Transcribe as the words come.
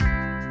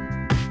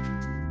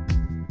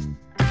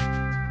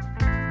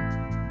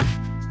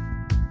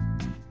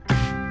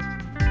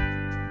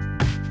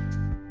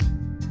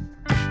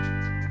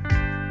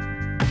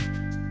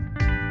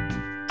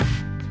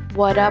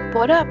What up,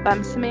 what up?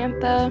 I'm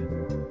Samantha.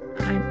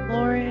 I'm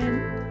Lauren.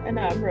 And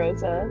I'm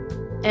Rosa.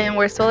 And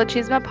we're Soul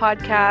Achievement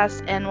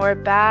Podcast, and we're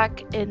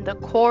back in the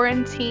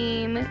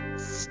quarantine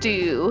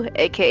stew,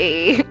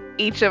 aka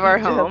each of our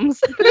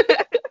homes.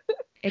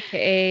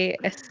 AKA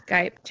a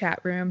Skype chat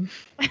room.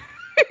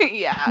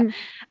 Yeah.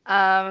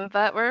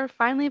 But we're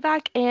finally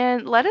back,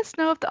 and let us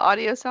know if the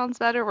audio sounds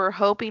better. We're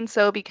hoping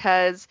so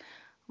because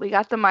we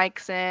got the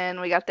mics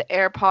in, we got the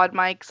AirPod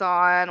mics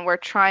on. We're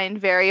trying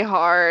very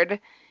hard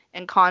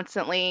and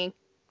constantly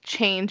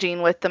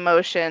changing with the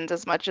motions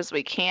as much as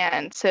we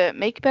can to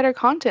make better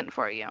content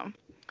for you.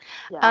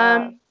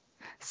 Yeah.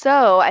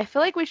 So I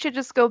feel like we should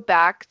just go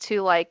back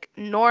to like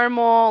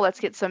normal. Let's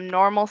get some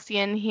normalcy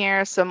in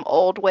here, some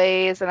old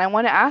ways. And I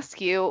want to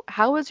ask you,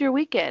 how was your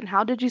weekend?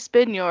 How did you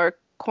spend your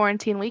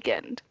quarantine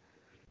weekend?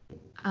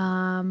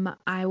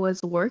 I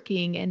was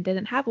working and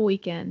didn't have a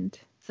weekend.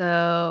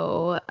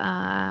 So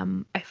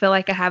I feel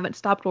like I haven't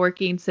stopped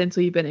working since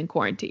we've been in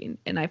quarantine.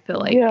 And I feel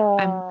like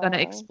I'm going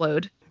to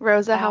explode.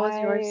 Rosa, how was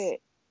yours?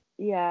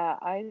 Yeah,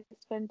 I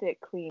spent it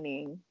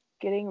cleaning,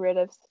 getting rid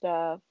of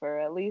stuff, or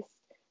at least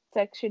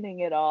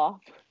sectioning it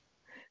off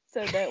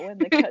so that when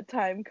the cut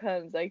time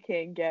comes, I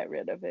can get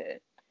rid of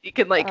it. You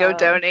can like go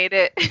donate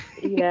it.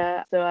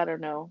 Yeah, so I don't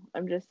know.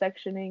 I'm just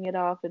sectioning it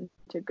off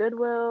into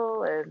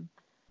Goodwill, and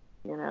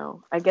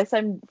I guess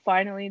I'm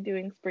finally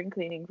doing spring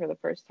cleaning for the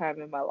first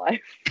time in my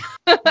life.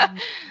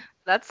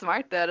 That's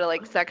smart though, to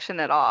like section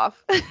it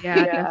off.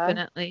 Yeah,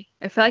 definitely.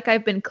 I feel like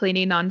I've been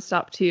cleaning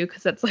nonstop too,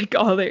 because that's like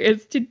all there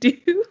is to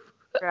do.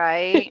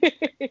 Right.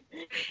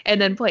 And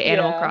then play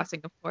Animal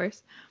Crossing, of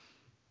course.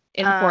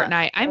 In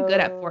Fortnite. I'm good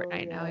at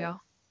Fortnite now, y'all.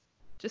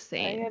 Just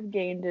saying. I have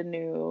gained a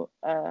new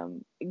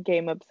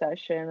game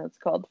obsession. It's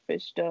called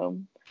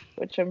Fishdom,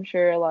 which I'm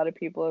sure a lot of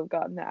people have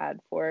gotten the ad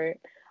for it.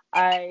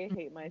 I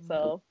hate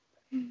myself,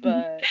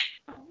 but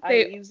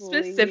they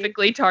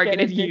specifically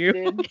targeted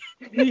you.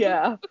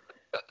 Yeah.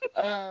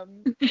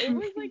 It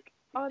was like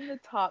on the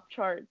top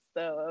charts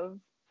though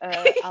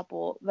of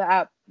Apple, the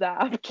app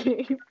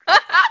game.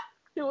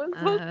 It was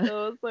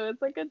so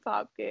it's like a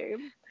top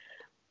game.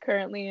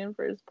 Currently in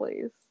first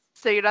place.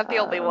 So you're not the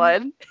only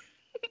one.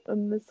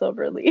 In the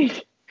Silver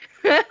League.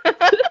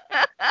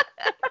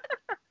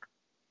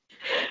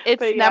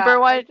 It's number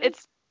one.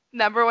 It's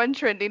number one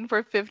trending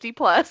for 50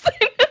 plus.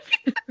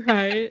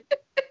 Right.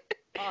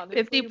 Honestly,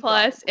 50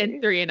 plus probably.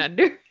 And 3 and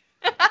under.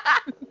 I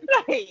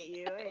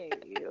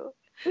hate you.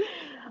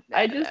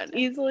 I just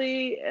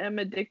easily am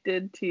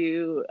addicted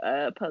to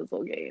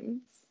puzzle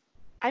games.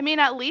 I mean,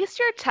 at least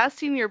you're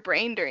testing your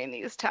brain during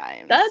these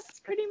times. That's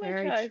pretty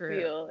much how I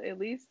feel. At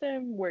least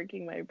I'm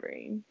working my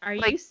brain. Are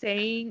you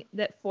saying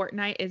that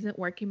Fortnite isn't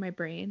working my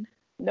brain?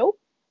 Nope.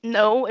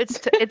 No, it's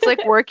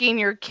like working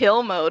your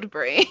kill mode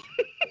brain.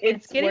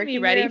 It's getting me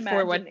ready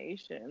for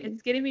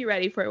it's getting me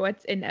ready for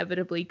what's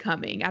inevitably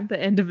coming at the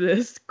end of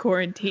this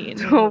quarantine.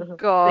 Oh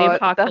God, the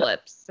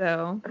apocalypse.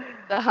 The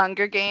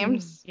Hunger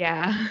Games.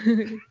 Yeah.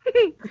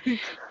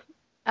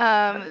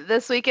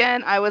 This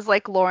weekend I was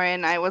like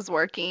Lauren, I was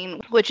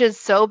working, which is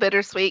so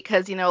bittersweet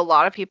because a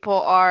lot of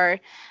people are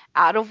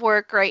out of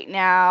work right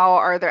now,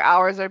 or their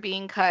hours are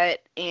being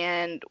cut,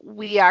 and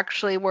we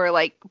actually were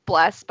like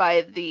blessed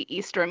by the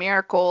Easter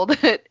miracle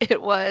that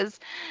it was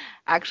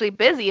actually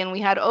busy and we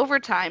had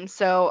overtime.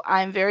 So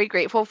I'm very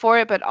grateful for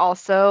it, but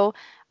also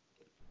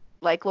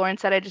like Lauren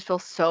said, I just feel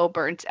so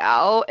burnt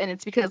out, and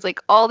it's because like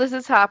all this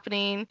is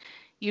happening.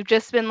 You've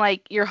just been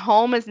like, your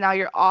home is now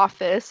your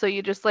office, so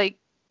you just like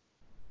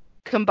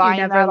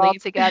combine that all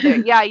together.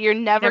 Yeah, you're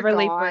never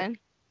gone.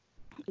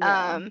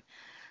 Yeah.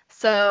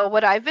 So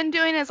what I've been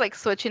doing is like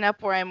switching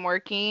up where I'm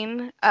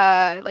working.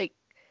 Like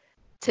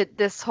to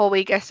this whole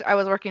week, I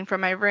was working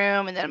from my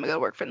room, and then I'm gonna go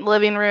work from the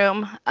living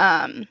room.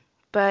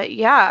 But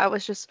yeah, I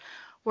was just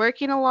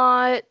working a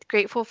lot,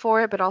 grateful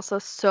for it, but also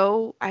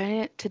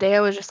today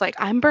I was just like,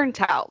 I'm burnt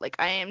out. Like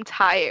I am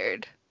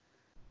tired.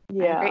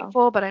 Yeah. I'm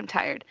grateful, but I'm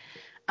tired.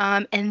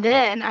 And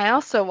then I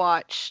also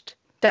watched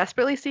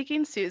Desperately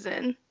Seeking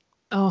Susan.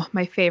 Oh,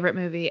 my favorite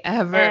movie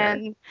ever.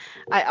 And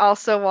I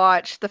also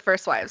watched The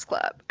First Wives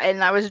Club.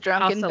 And I was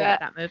drunk in bed.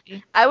 That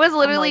movie. I was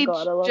literally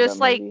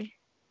just like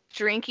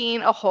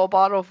drinking a whole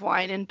bottle of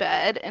wine in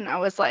bed. And I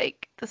was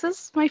like, this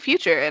is my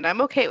future and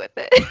I'm okay with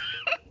it.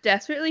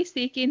 Desperately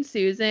Seeking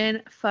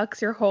Susan fucks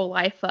your whole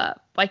life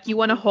up. Like you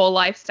want a whole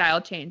lifestyle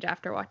change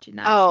after watching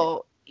that.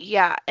 Oh,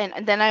 yeah.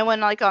 And then I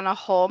went like on a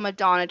whole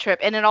Madonna trip.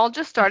 And it all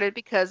just started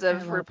because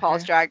of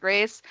RuPaul's Drag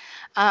Race.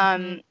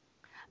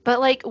 But,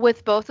 like,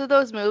 with both of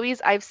those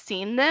movies, I've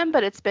seen them,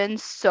 but it's been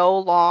so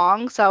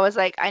long. So I was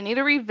like, I need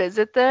to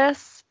revisit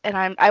this. And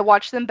I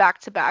watched them back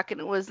to back, and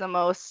it was the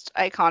most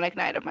iconic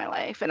night of my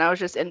life. And I was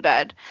just in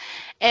bed.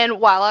 And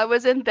while I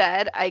was in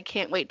bed, I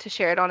can't wait to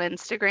share it on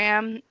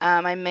Instagram.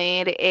 I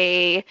made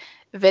a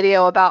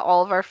video about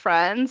all of our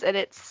friends, and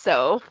it's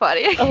so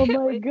funny. Oh,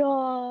 my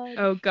God.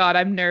 Oh, God,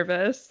 I'm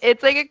nervous.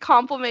 It's like a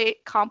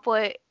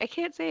I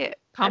can't say it.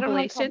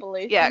 Compilation?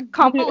 Yeah,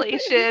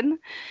 compilation.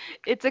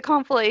 It's a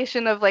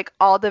compilation of like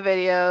all the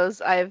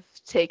videos I've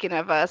taken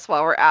of us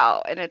while we're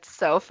out, and it's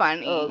so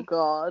funny. Oh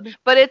God.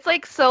 But it's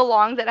like so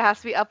long that it has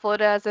to be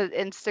uploaded as an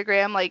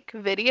Instagram like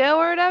video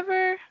or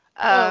whatever.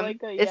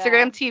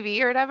 Instagram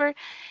TV or whatever.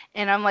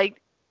 And I'm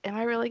like, am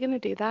I really gonna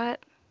do that?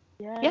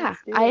 Yeah,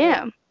 I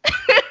am.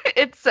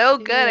 It's so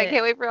good. I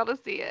can't wait for y'all to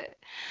see it.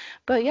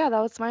 But yeah, that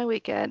was my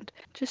weekend.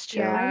 Just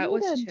chill. Yeah, it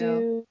was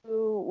chill.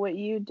 Do what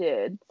you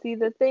did. See,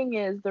 the thing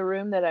is, the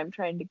room that I'm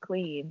trying to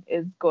clean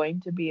is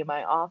going to be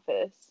my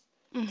office.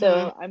 Mm-hmm.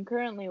 So I'm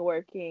currently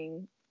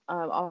working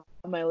on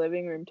my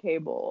living room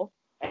table,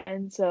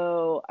 and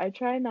so I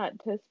try not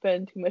to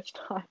spend too much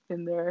time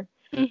in there.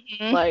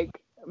 Mm-hmm.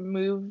 Like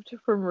moved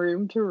from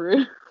room to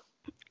room.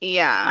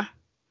 Yeah.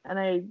 And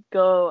I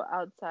go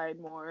outside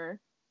more.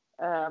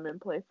 And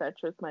play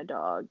fetch with my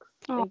dogs,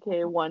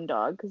 aka one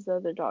dog, because the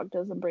other dog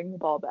doesn't bring the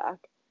ball back.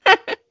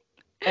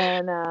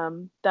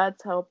 And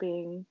that's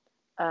helping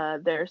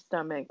their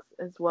stomachs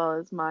as well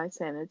as my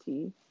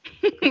sanity.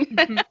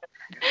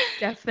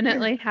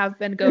 Definitely have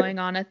been going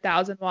on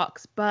 1,000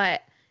 walks,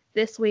 but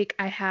this week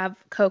I have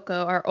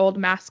Coco, our old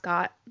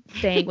mascot,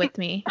 staying with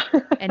me,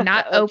 and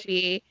not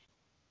Opie.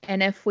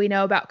 And if we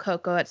know about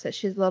Coco, it's that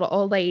she's a little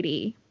old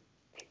lady.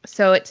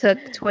 So it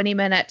took 20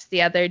 minutes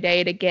the other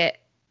day to get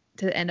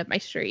to the end of my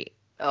street.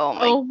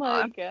 Oh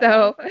my God.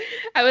 So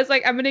I was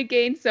like, I'm gonna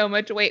gain so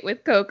much weight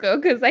with Coco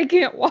because I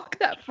can't walk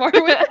that far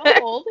with her.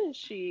 How old is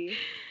she?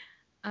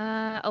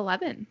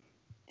 11.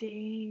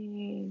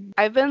 Dang.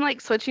 I've been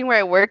like switching where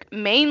I work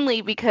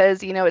mainly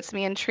because, you know, it's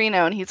me and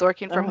Trino and he's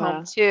working from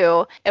home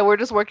too. And we're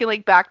just working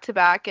like back to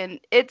back, and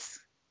it's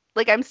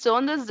like I'm still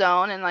in the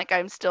zone and like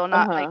I'm still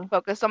not like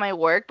focused on my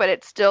work, but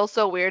it's still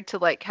so weird to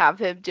like have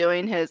him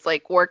doing his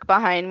like work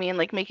behind me and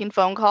like making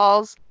phone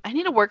calls. I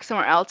need to work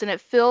somewhere else, and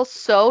it feels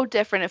so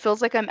different. It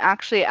feels like I'm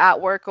actually at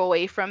work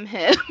away from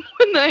him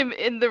when I'm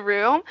in the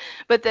room,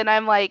 but then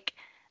I'm like,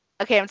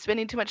 okay, I'm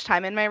spending too much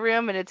time in my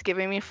room, and it's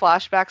giving me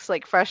flashbacks to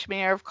like freshman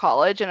year of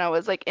college, and I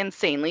was like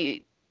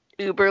insanely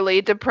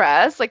uberly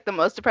depressed, like the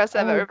most depressed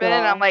I've ever been,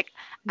 and I'm like,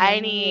 I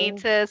need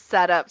to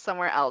set up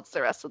somewhere else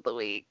the rest of the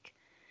week.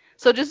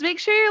 So just make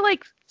sure you're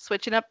like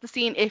switching up the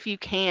scene if you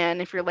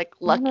can, if you're like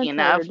lucky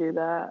enough to do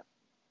that.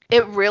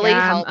 It really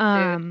helps.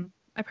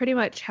 I pretty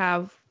much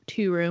have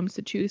 2 rooms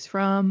to choose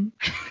from,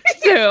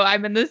 so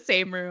I'm in the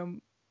same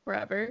room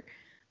forever.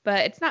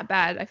 But it's not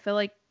bad. I feel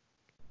like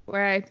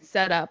where I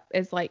set up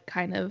is like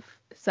kind of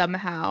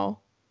somehow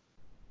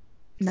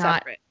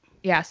not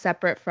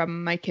separate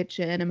from my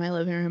kitchen and my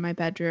living room and my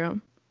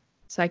bedroom.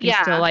 So I can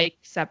still like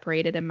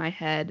separate it in my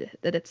head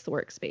that it's the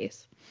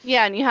workspace.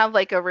 Yeah, and you have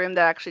like a room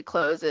that actually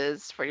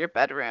closes for your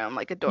bedroom,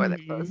 like a door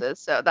that closes.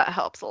 So that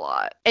helps a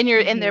lot. And you're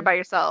in there by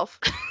yourself.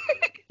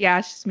 Yeah,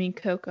 it's just me and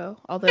Coco.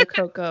 Although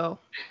Coco,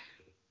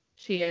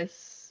 she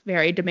is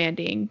very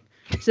demanding.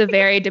 She's a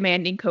very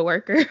demanding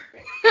coworker.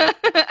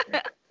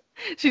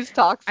 She's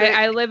toxic.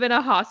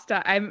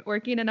 I'm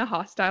working in a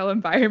hostile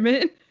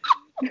environment.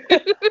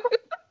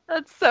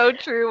 That's so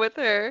true with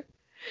her.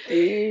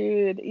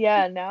 Dude,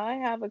 yeah, now I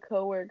have a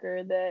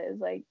coworker that is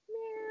like,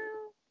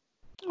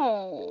 meow.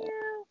 Oh.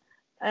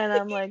 And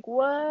I'm like,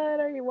 why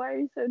are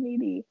you so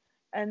needy?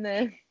 And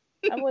then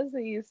I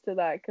wasn't used to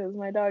that because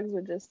my dogs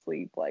would just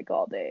sleep like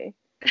all day.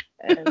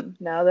 And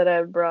now that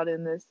I've brought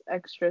in this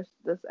extra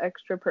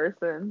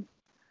person,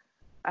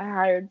 I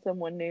hired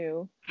someone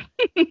new.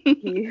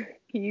 He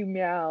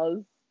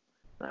meows.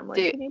 And I'm like,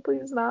 dude, can you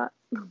please not?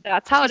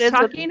 That's how it is.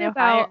 Talking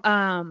about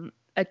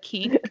a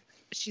kink.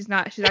 She's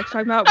actually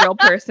talking about a real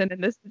person,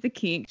 and this is a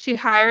kink. She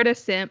hired a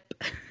simp.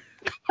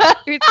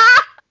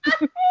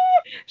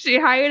 She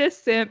hired a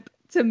simp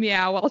to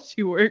meow while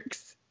she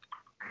works.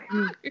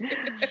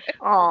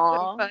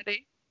 Aw,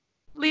 funny.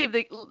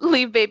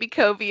 Leave baby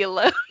Kobe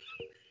alone.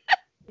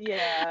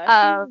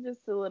 Yeah, she's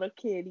just a little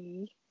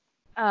kitty.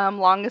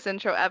 Longest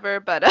intro ever,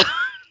 but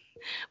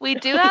we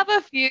do have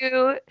a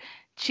few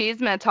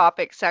Cheeseman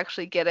topics to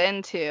actually get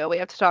into. We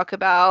have to talk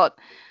about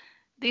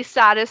the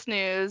saddest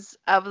news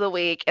of the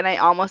week, and I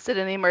almost did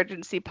an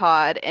emergency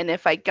pod, and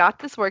if I got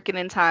this working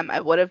in time, I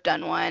would have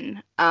done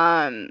one.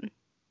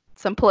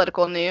 Some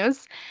political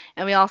news,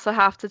 and we also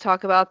have to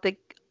talk about the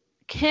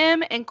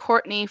Kim and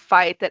Kourtney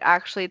fight that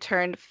actually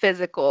turned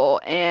physical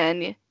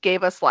and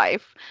gave us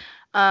life.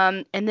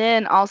 And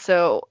then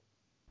also,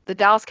 the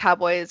Dallas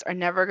Cowboys are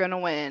never going to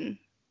win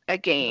a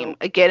game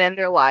again in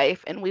their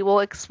life, and we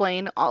will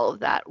explain all of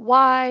that.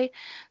 Why?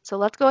 So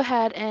let's go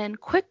ahead and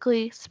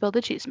quickly spill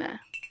the cheese, man.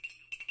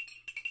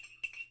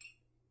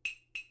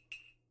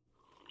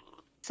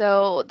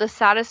 So the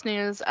saddest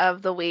news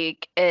of the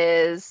week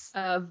is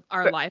of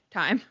our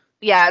lifetime.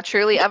 Yeah,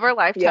 truly of our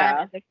lifetime.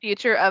 Yeah. The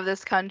future of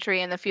this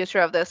country and the future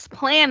of this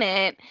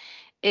planet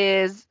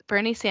is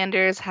Bernie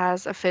Sanders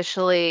has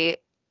officially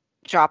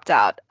dropped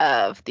out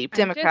of the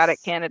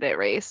Democratic candidate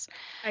race.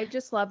 I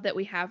just love that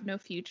we have no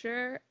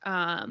future,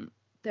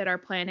 that our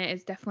planet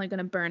is definitely going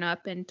to burn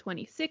up in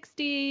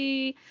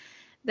 2060,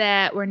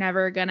 that we're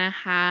never going to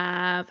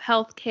have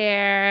health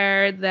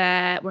care,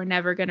 that we're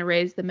never going to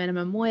raise the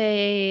minimum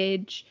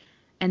wage,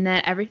 and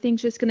that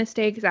everything's just going to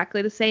stay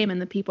exactly the same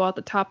and the people at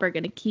the top are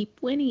going to keep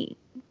winning.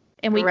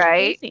 And we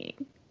right. keep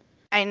losing.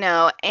 I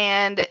know.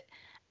 And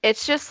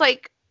it's just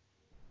like,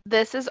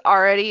 this is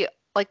already,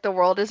 like, the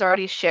world is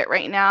already shit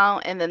right now.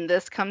 And then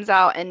this comes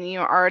out and you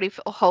already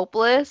feel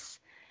hopeless.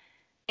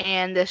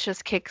 And this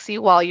just kicks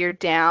you while you're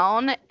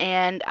down.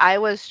 And I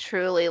was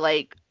truly,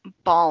 like,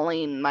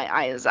 bawling my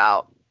eyes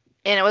out.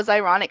 And it was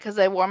ironic because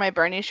I wore my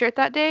Bernie shirt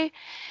that day.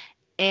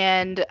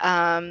 And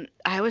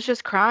I was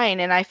just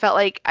crying. And I felt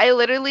like, I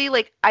literally,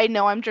 like, I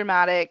know I'm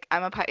dramatic.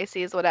 I'm a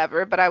Pisces,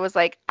 whatever. But I was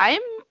like, I'm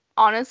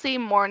honestly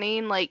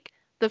mourning, like,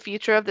 the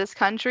future of this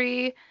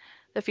country,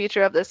 the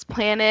future of this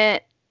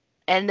planet.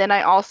 And then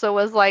I also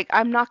was like,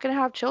 I'm not going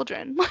to have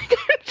children. Like,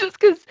 just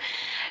because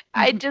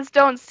I just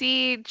don't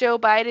see Joe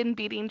Biden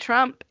beating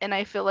Trump. And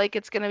I feel like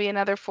it's going to be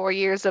another 4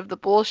 years of the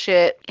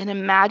bullshit. And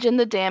imagine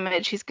the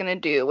damage he's going to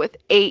do with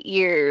 8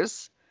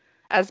 years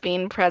as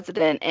being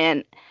president.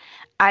 And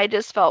I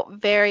just felt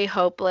very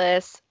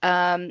hopeless.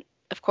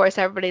 Of course,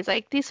 everybody's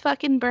like, these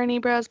fucking Bernie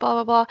bros, blah,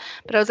 blah, blah.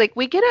 But I was like,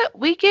 we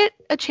get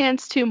a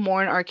chance to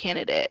mourn our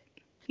candidate.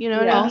 You know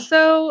what I mean?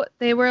 Also,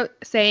 they were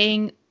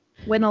saying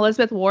when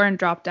Elizabeth Warren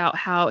dropped out,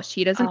 how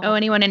she doesn't owe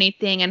anyone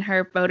anything and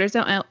her voters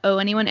don't owe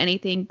anyone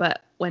anything.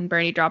 But when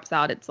Bernie drops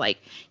out, it's like,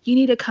 you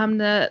need to come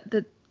to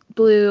the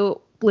blue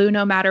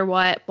no matter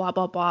what, blah,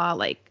 blah, blah.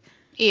 Like,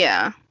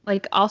 yeah.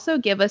 Like, also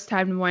give us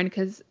time to mourn,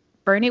 because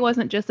Bernie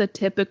wasn't just a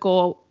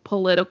typical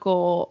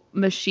political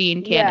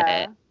machine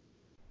candidate. Yeah.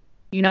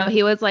 You know,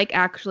 he was like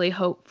actually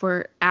hope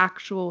for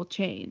actual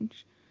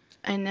change.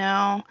 I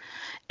know.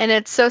 And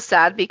it's so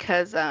sad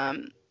because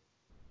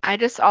I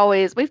just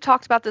always, we've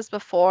talked about this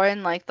before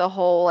in like the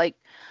whole like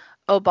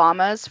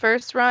Obama's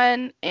first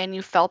run, and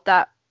you felt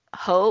that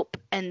hope,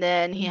 and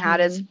then he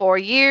had his 4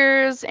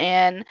 years.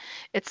 And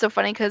it's so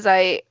funny because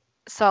I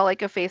saw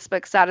like a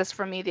Facebook status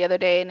from me the other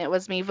day, and it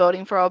was me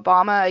voting for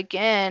Obama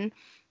again.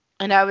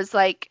 And I was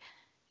like,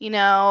 you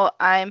know,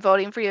 I'm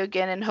voting for you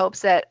again in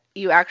hopes that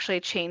you actually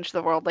change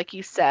the world like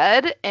you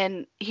said.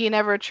 And he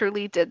never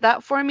truly did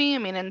that for me. I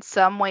mean, in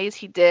some ways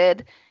he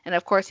did. And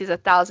of course, he's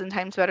 1,000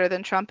 times better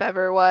than Trump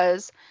ever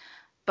was.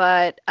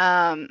 But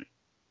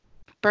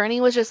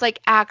Bernie was just like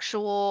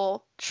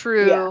actual,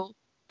 true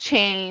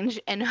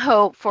change and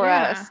hope for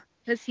us.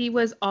 Because he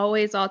was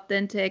always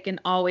authentic and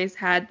always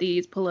had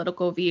these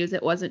political views.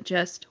 It wasn't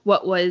just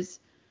what was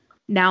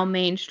now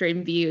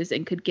mainstream views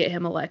and could get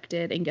him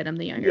elected and get him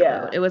the younger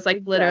vote. It was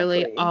like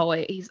literally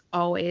he's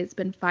always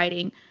been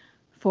fighting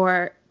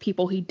for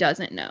people he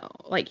doesn't know.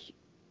 Like,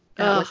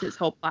 that was his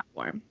whole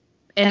platform.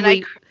 And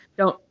we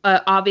don't,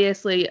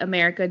 obviously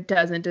America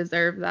doesn't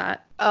deserve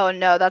that. Oh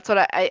no, that's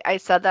what I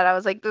said. That I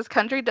was like, this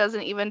country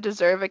doesn't even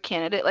deserve a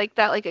candidate like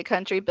that, like a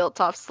country built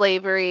off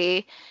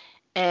slavery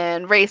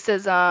and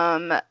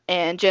racism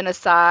and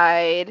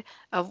genocide,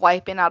 of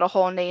wiping out a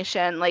whole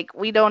nation. Like,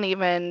 we don't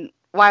even,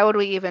 why would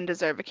we even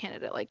deserve a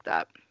candidate like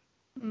that?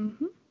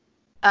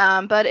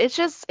 But it's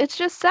just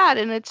sad,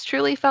 and it's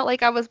truly felt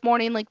like I was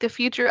mourning like the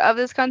future of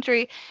this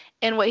country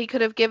and what he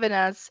could have given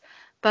us.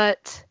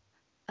 But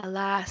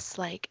alas,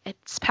 like,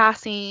 it's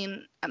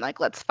passing. I'm like,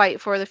 let's fight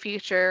for the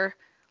future.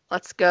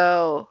 Let's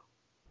go.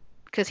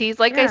 Because he's,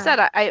 like I said,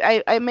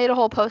 I made a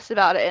whole post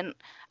about it, and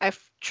I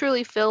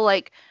truly feel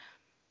like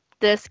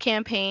this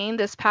campaign,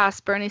 this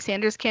past Bernie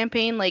Sanders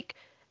campaign, like,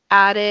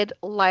 added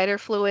lighter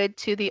fluid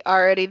to the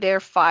already there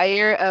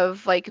fire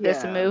of like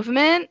this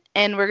movement,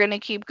 and we're gonna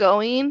keep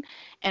going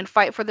and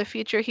fight for the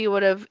future he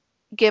would have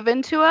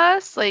given to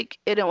us. Like,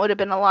 it would have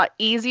been a lot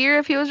easier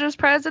if he was just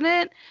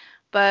president,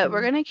 but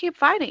we're gonna keep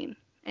fighting,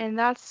 and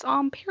that's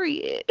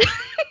period.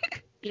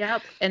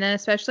 Yep. And then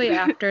especially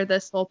after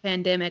this whole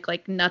pandemic,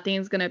 like,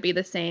 nothing's gonna be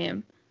the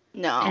same.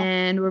 No.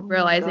 And we're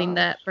realizing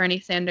that Bernie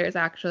Sanders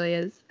actually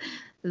is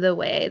the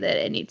way that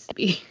it needs to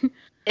be.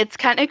 It's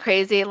kind of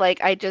crazy.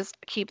 Like, I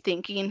just keep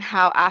thinking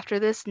how after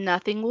this,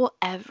 nothing will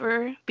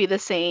ever be the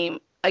same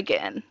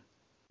again.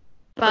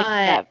 But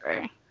like,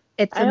 never.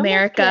 It's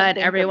America, and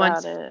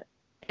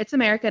it's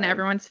America, and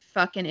everyone's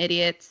fucking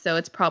idiots. So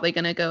it's probably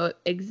going to go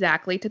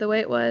exactly to the way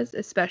it was,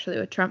 especially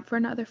with Trump for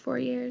another 4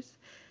 years.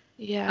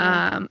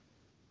 Yeah.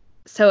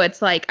 So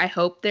it's like, I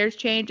hope there's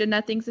change and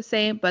nothing's the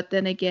same. But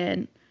then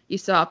again, you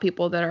saw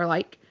people that are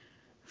like,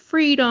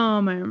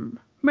 freedom and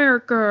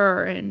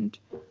America and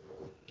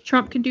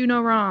Trump can do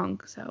no wrong.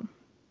 So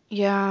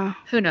yeah,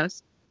 who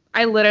knows?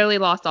 I literally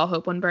lost all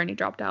hope when Bernie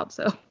dropped out,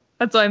 so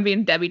that's why I'm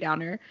being Debbie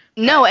Downer.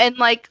 No, and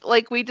like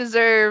we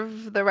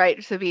deserve the right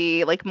to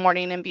be like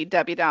mourning and be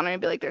Debbie Downer and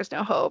be like, there's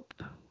no hope.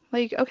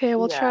 Like, okay,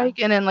 we'll try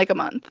again in like a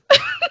month.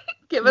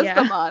 Give us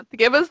the month.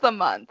 Give us the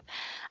month.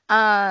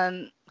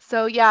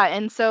 So yeah,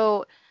 and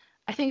so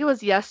I think it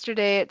was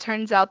yesterday, it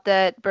turns out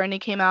that Bernie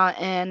came out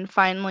and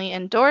finally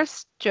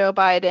endorsed Joe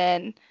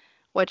Biden,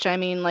 which, I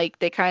mean, like,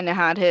 they kind of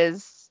had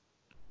his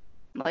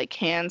like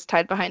hands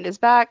tied behind his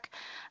back.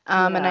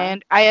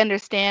 And I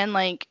understand,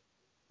 like,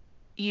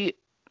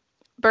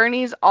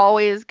 Bernie's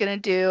always gonna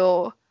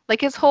do,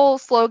 like, his whole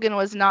slogan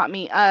was not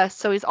me, us,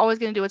 so he's always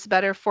gonna do what's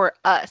better for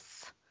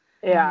us.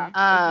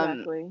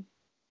 Exactly.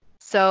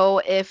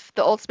 So if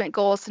the ultimate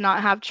goal is to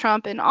not have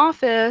Trump in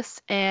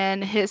office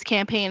and his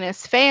campaign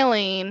is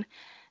failing,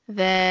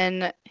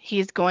 Then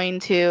he's going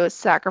to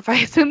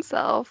sacrifice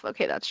himself.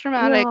 Okay, that's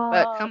dramatic,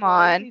 but come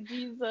on.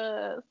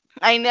 Jesus.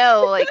 I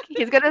know, like,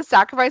 he's going to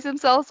sacrifice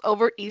himself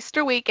over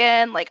Easter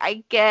weekend. Like,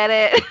 I get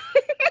it.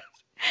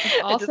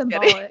 It's all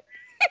symbolic.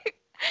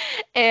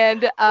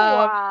 And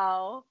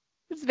wow.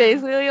 it's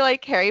basically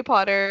like Harry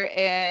Potter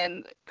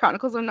and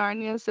Chronicles of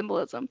Narnia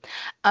symbolism.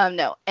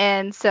 No.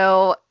 And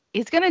so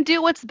he's going to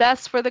do what's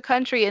best for the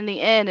country in the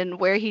end, and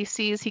where he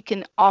sees he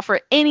can offer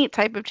any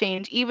type of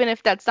change, even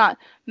if that's not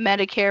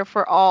Medicare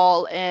for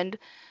all and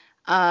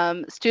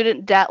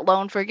student debt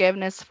loan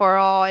forgiveness for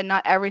all, and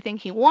not everything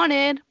he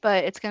wanted,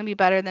 but it's going to be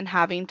better than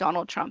having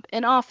Donald Trump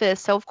in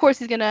office. So, of course,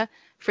 he's going to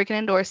freaking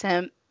endorse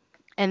him.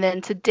 And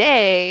then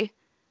today,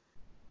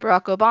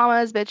 Barack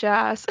Obama's bitch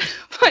ass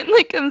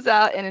finally comes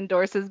out and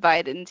endorses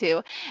Biden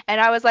too.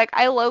 And I was like,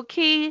 I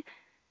low-key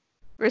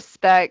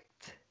respect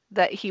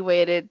that he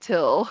waited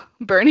till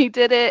Bernie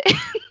did it.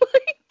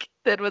 Like,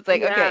 that was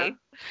like, okay,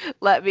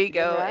 let me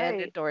go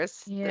and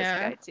endorse this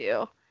guy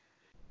too.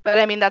 But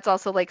I mean, that's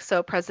also like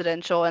so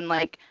presidential and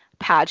like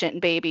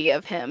pageant baby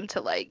of him to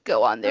like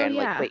go on there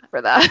like wait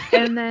for that.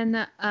 And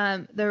then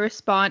the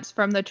response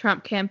from the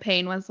Trump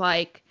campaign was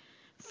like,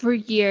 for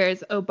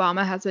years,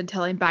 Obama has been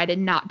telling Biden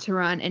not to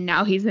run, and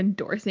now he's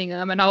endorsing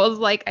him. And I was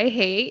like, I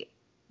hate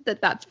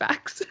that that's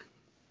facts.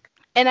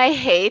 And I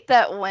hate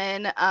that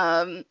when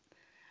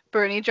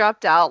Bernie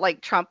dropped out,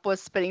 like, Trump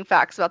was spitting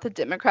facts about the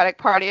Democratic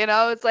Party. And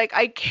I was like,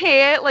 I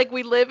can't. Like,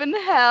 we live in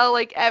hell.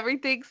 Like,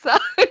 everything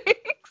sucks.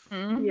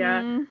 Mm-hmm.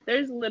 Yeah.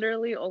 There's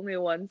literally only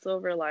one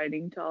silver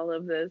lining to all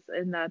of this,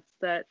 and that's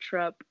that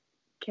Trump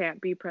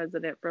can't be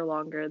president for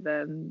longer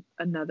than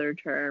another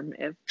term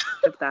if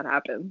that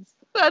happens.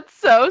 That's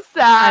so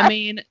sad. I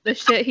mean, the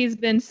shit he's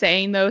been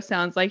saying, though,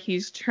 sounds like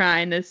he's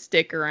trying to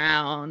stick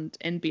around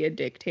and be a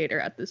dictator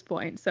at this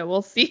point. So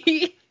we'll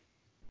see.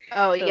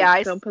 Oh,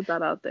 yeah. Don't put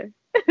that out there.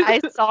 I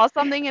saw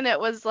something, and it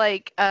was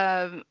like,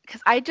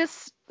 because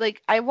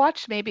I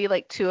watched maybe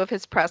like 2 of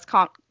his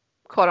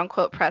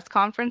quote-unquote press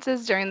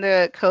conferences during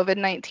the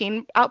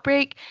COVID-19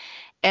 outbreak.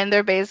 And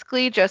they're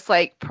basically just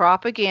like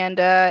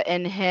propaganda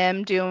and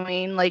him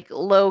doing like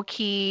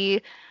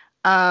low-key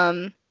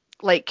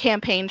like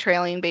campaign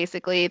trailing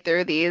basically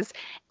through these.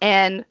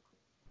 And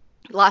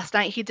last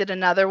night he did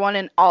another one,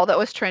 and all that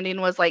was trending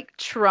was like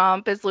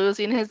Trump is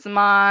losing his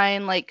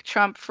mind, like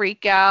Trump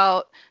freak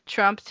out,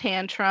 Trump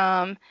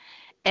tantrum.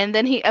 And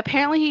then he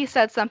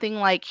said something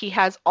like he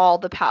has all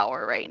the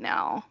power right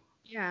now.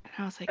 Yeah. And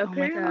I was like,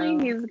 apparently oh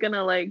my God. He's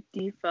gonna like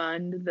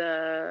defund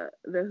the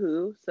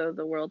WHO, so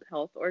the World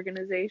Health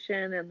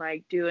Organization, and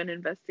like do an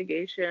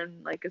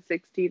investigation, like a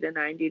 60 to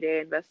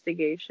 90-day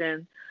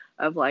investigation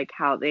of like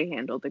how they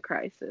handled the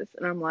crisis.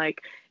 And I'm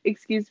like,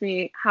 excuse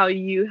me, how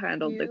you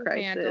handled the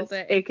crisis,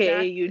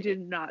 aka you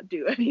did not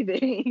do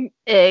anything.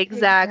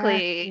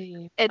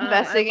 Exactly.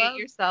 Investigate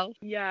yourself.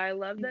 Yeah, I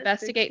love that.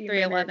 Investigate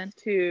 311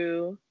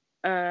 too.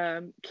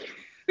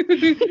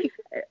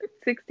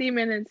 60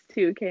 Minutes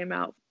 2 came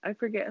out. I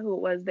forget who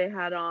it was they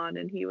had on,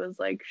 and he was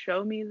like,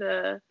 show me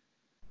the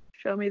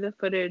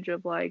footage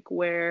of like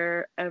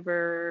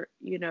wherever,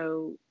 you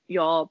know,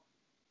 y'all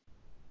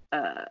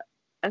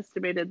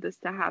estimated this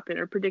to happen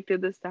or predicted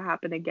this to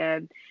happen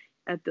again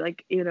at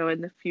like, you know,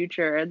 in the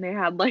future. And they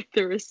had like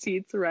the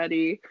receipts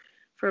ready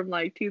from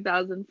like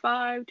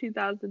 2005,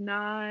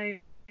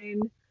 2009,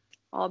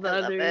 all the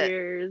other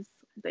years.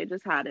 They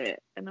just had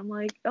it. And I'm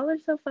like, oh, they're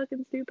so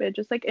fucking stupid.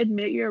 Just like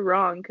admit you're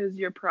wrong, because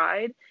your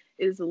pride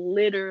is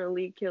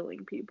literally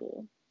killing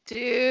people.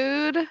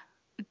 Dude,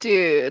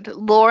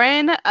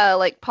 Lauren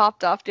like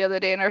popped off the other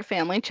day in our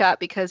family chat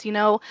because, you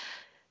know,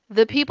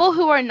 the people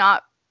who are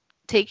not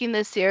taking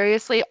this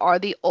seriously are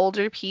the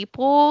older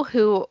people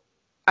who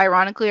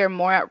ironically are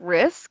more at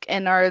risk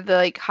and are the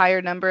like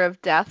higher number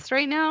of deaths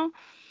right now.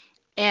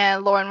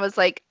 And Lauren was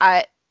like,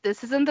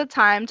 this isn't the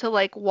time to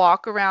like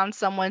walk around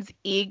someone's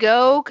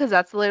ego, because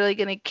that's literally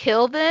going to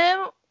kill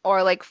them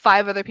or like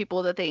 5 other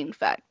people that they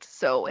infect.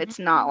 So it's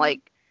not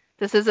like,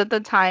 this isn't the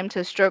time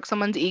to stroke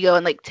someone's ego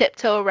and like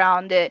tiptoe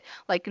around it.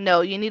 Like,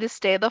 no, you need to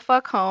stay the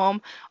fuck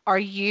home, or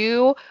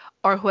you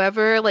or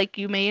whoever like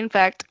you may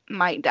infect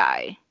might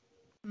die.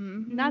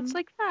 And that's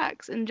like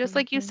facts. And just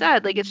like you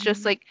said, like, it's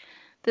just like,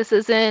 this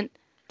isn't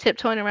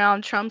tiptoeing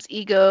around Trump's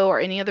ego or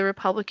any other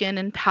Republican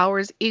in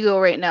power's ego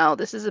right now.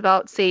 This is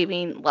about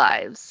saving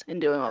lives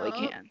and doing what we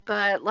can.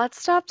 But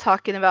let's stop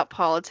talking about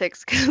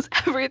politics, because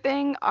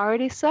everything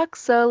already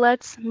sucks. So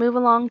let's move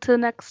along to the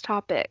next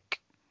topic.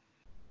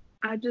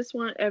 I just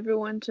want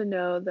everyone to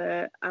know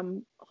that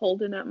I'm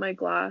holding up my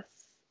glass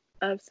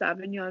of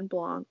Sauvignon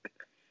Blanc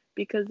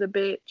because the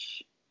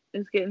bitch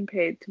is getting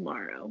paid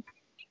tomorrow.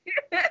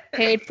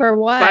 Paid for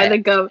what?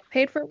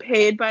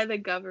 Paid by the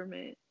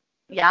government.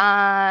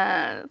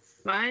 Yes.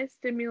 My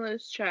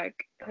stimulus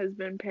check has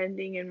been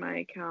pending in my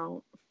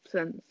account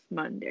since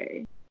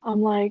Monday.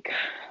 I'm like,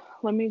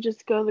 let me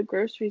just go to the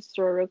grocery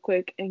store real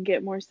quick and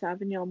get more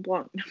Sauvignon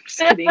Blanc. No, I'm just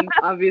kidding.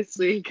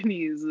 Obviously, you can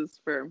use this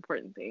for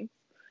important things.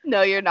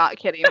 No, you're not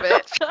kidding,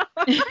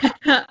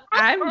 bitch.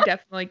 I'm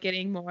definitely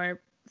getting more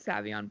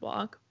Sauvignon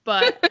Blanc,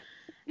 but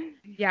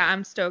Yeah,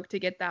 I'm stoked to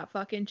get that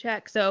fucking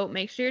check. So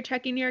make sure you're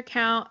checking your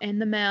account in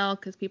the mail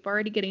because people are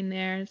already getting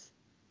theirs.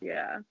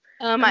 Yeah.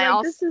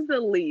 This is the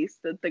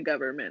least that the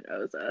government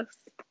owes us.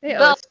 They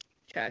owe us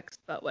checks,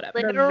 but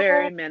whatever. The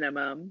very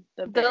minimum.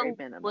 The very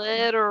minimum.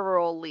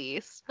 Literal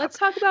least. Let's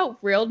talk about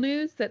real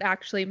news that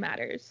actually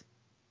matters.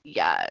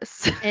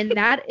 Yes. And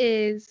that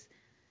is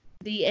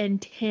the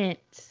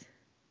intense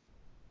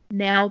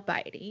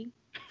nail-biting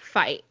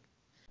fight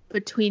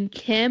between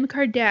Kim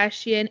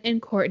Kardashian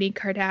and Kourtney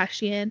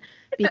Kardashian.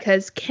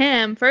 Because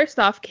Kim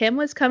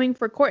was coming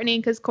for Kourtney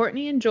because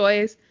Kourtney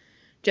enjoys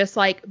just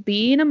like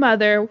being a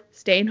mother,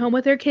 staying home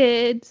with her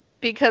kids.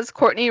 Because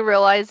Kourtney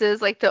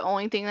realizes like the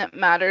only thing that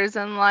matters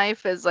in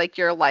life is like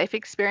your life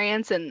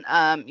experience and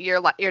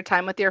your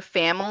time with your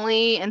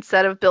family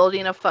instead of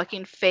building a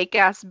fucking fake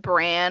ass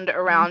brand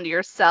around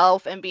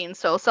yourself and being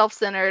so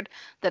self-centered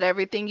that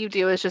everything you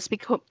do is just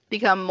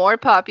become more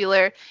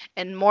popular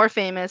and more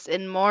famous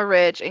and more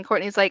rich. And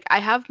Kourtney's like, I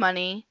have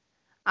money,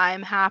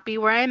 I'm happy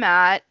where I'm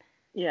at,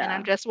 and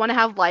I just want to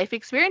have life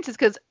experiences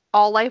because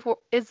all life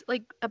is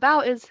like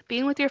about is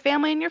being with your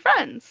family and your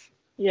friends.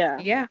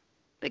 Yeah.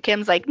 But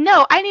Kim's like,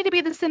 no, I need to be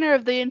the center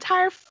of the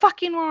entire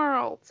fucking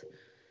world.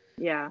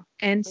 Yeah.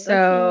 And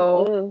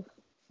so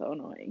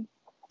annoying.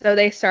 So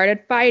they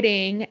started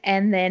fighting,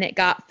 and then it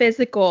got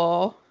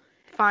physical.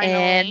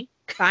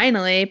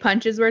 Finally,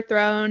 punches were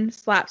thrown,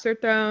 slaps were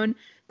thrown.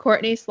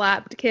 Kourtney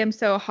slapped Kim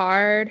so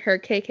hard, her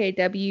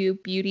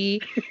KKW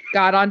beauty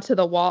got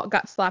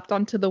slapped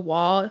onto the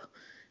wall.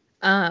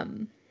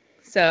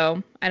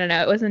 So I don't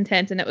know. It was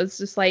intense, and it was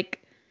just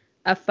like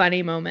a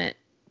funny moment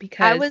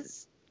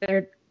because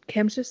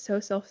Kim's just so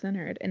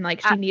self-centered, and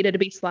like she needed to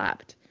be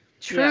slapped.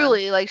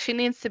 Truly, like she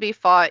needs to be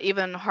fought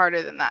even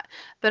harder than that.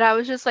 But I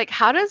was just like,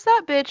 how does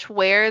that bitch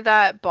wear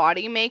that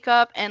body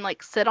makeup and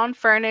like sit on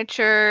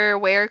furniture,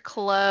 wear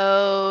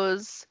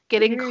clothes,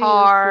 get in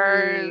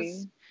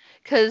cars?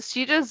 Because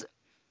she just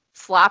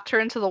slapped her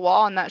into the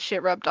wall and that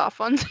shit rubbed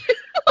off onto the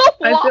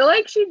wall. I feel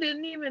like she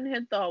didn't even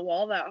hit the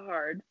wall that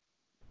hard.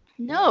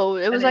 No,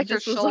 it was like her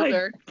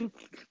shoulder. Like...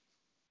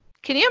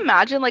 Can you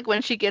imagine like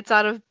when she gets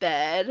out of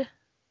bed?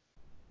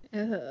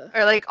 Or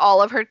like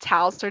all of her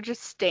towels are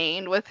just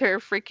stained with her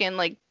freaking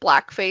like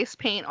blackface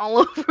paint all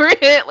over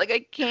it. Like I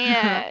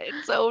can't.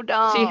 It's so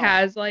dumb. She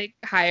has like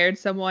hired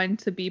someone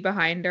to be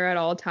behind her at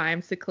all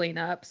times to clean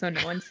up so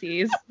no one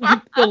sees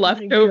like, the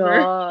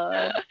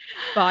leftover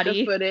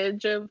body. The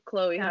footage of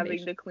Khloe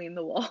having to clean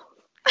the wall.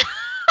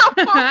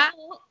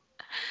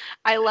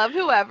 I love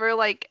whoever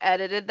like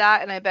edited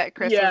that, and I bet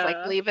Chris was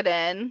like, leave it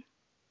in.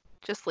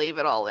 Just leave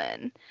it all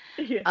in.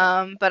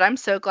 Yeah. But I'm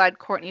so glad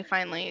Kourtney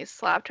finally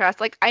slapped her ass.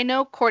 Like, I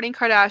know Kourtney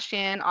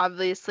Kardashian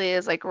obviously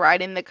is like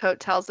riding the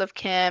coattails of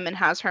Kim and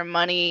has her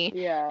money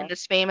and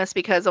is famous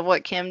because of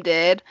what Kim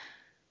did.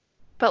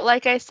 But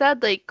like I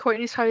said, like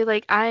Kourtney's probably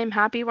like, I'm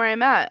happy where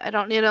I'm at. I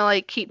don't need to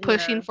like keep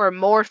pushing for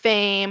more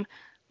fame,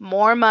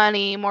 more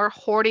money, more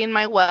hoarding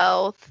my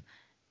wealth.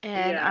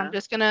 And I'm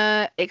just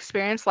gonna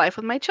experience life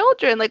with my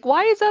children. Like,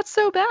 why is that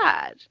so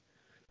bad?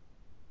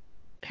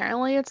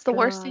 Apparently it's the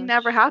worst thing to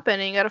ever happen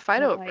and you gotta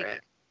fight over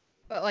it.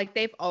 But like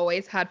they've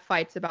always had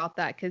fights about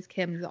that because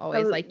Kim's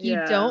always like, you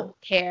don't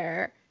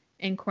care.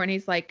 And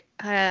Kourtney's like,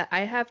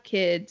 I have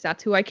kids.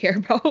 That's who I care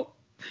about.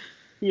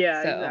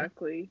 Yeah,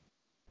 exactly.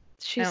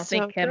 I don't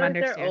think Kim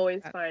understands. They're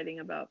always fighting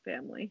about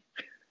family.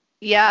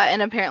 Yeah,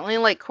 and apparently,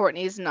 like,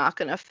 Kourtney's not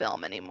going to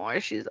film anymore.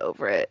 She's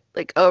over it.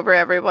 Like, over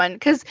everyone.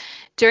 Because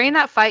during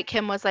that fight,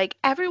 Kim was like,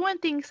 everyone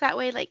thinks that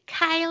way. Like,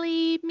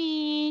 Kylie,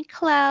 me,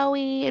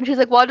 Khloe. And she's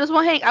like, well,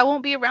 I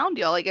won't be around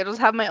y'all. Like, I just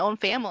have my own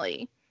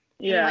family.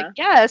 Yeah. And like,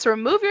 yes,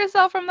 remove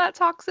yourself from that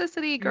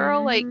toxicity, girl.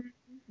 Mm-hmm. Like,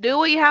 do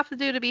what you have to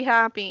do to be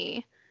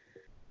happy.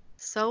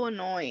 So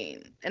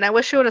annoying. And I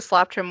wish she would have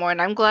slapped her more.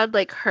 And I'm glad,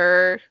 like,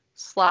 her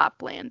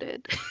slap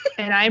landed.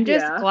 And I'm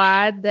just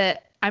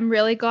I'm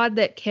really glad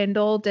that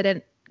Kendall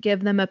didn't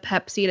give them a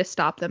Pepsi to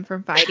stop them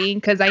from fighting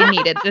because I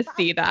needed to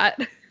see that.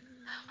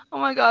 Oh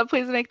my god,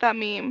 please make that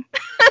meme.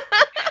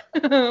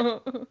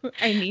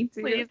 I need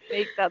to. Please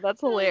make that.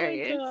 That's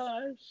hilarious.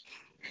 Oh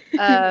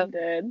my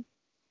gosh.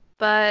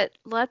 But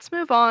let's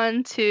move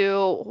on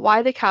to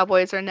why the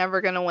Cowboys are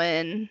never going to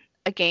win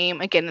a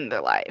game again in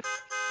their life.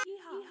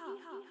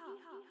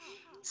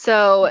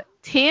 So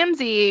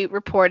TMZ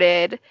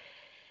reported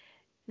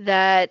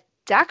that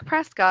Dak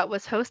Prescott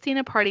was hosting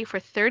a party for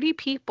 30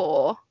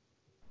 people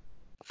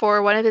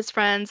for one of his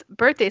friends'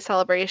 birthday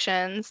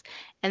celebrations,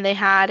 and they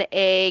had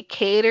a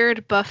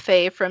catered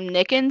buffet from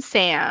Nick and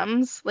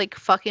Sam's, like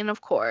fucking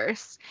of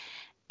course,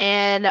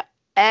 and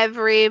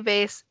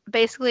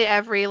basically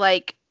every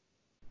like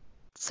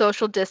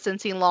social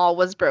distancing law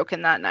was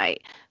broken that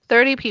night.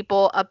 30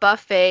 people, a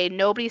buffet,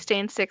 nobody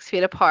staying 6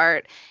 feet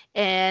apart,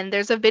 and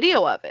there's a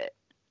video of it.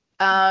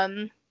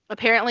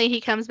 Apparently he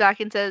comes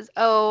back and says,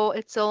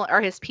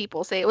 his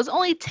people say it was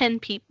only 10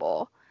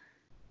 people,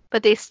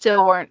 but they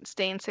still weren't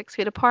staying 6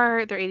 feet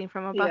apart. They're eating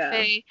from a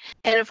buffet.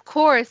 And of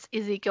course,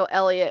 Ezekiel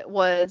Elliott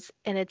was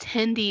an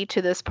attendee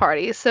to this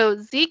party.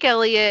 So Zeke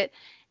Elliott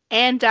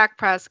and Dak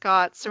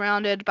Prescott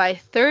surrounded by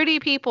 30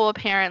 people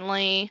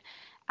apparently.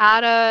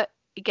 at a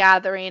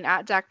gathering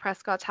at Dak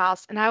Prescott's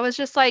house, and I was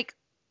just like,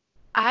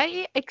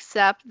 I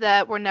accept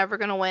that we're never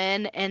going to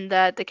win and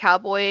that the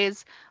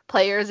Cowboys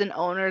players and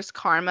owners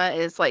karma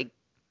is like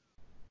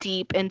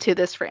deep into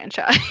this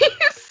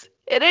franchise.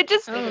 And I'm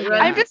just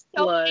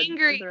so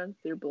angry. It runs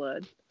through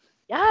blood.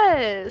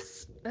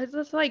 Yes. It's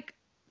just like,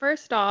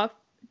 first off,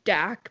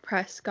 Dak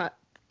Prescott,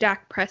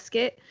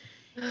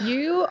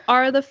 you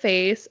are the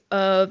face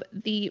of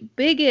the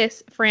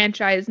biggest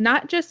franchise,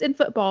 not just in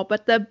football,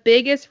 but the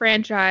biggest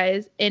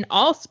franchise in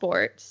all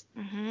sports.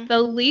 Mm-hmm.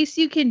 The least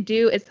you can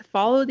do is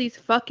follow these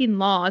fucking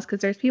laws,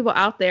 because there's people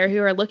out there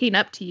who are looking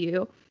up to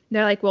you.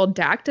 They're like, well,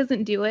 Dak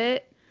doesn't do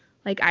it.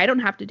 Like, I don't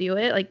have to do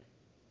it. Like,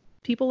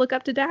 people look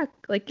up to Dak.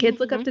 Like,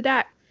 kids look up to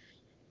Dak.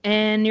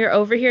 And you're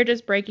over here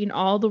just breaking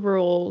all the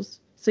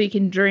rules so you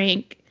can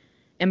drink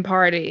and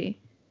party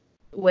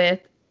with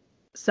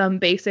some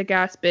basic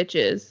ass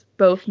bitches,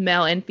 both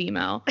male and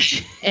female,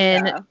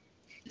 and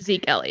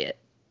Zeke Elliott,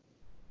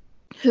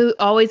 who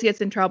always gets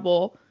in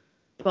trouble.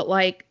 But,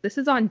 like, this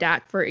is on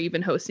Dak for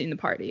even hosting the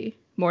party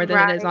more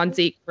than it is on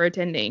Zeke for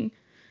attending.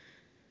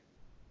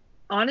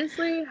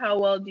 Honestly, how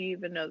well do you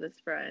even know this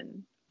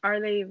friend?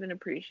 Are they even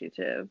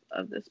appreciative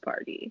of this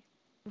party?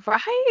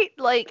 Right?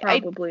 Like,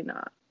 probably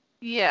not.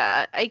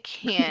 Yeah, I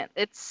can't.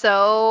 It's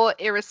so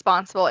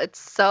irresponsible. It's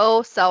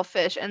so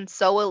selfish and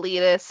so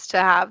elitist to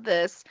have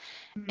this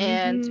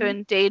and to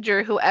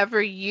endanger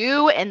whoever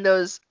you and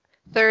those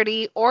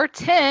 30 or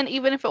 10,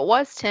 even if it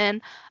was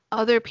 10,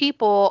 other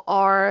people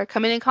are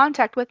coming in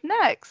contact with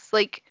next.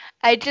 Like,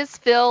 I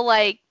just feel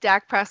like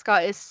Dak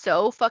Prescott is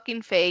so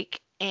fucking fake,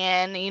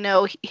 and, you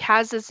know, he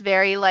has this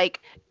very,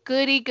 like,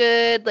 goody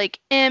good, like,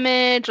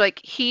 image. Like,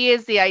 he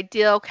is the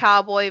ideal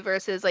cowboy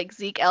versus, like,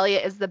 Zeke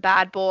Elliott is the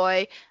bad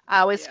boy. I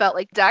always felt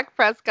like Dak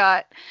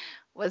Prescott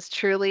was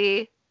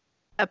truly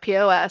a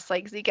POS,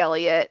 like Zeke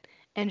Elliott,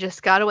 and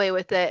just got away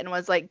with it and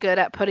was, like, good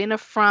at putting a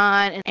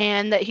front,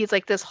 and that he's,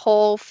 like, this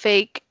whole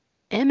fake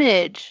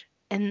image.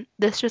 And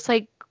this just,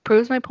 like,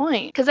 proves my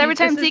point. Because every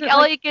time Zeke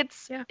Elliott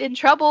gets in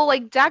trouble,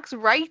 like, Dak's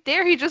right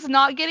there. He's just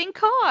not getting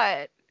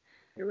caught.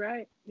 You're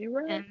right.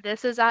 And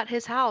this is at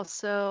his house,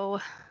 so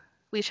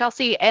we shall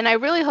see. And I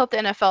really hope the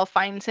NFL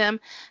finds him.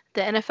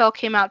 The NFL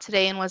came out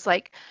today and was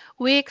like,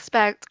 we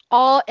expect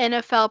all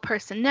NFL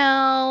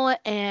personnel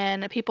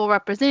and people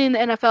representing the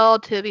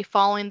NFL to be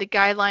following the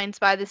guidelines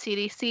by the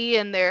CDC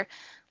and their,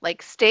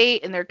 like,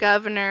 state and their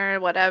governor,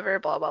 whatever,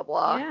 blah, blah,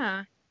 blah.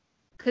 Yeah.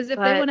 Because if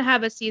they want to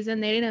have a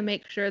season, they need to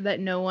make sure that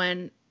no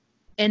one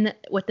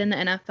within the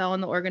NFL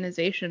and the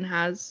organization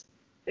is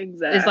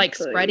like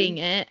spreading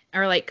it,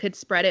 or like could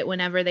spread it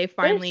whenever they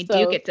finally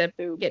do get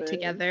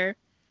together.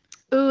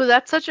 Ooh,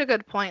 that's such a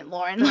good point,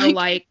 Lauren. So,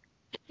 like,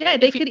 yeah,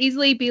 they could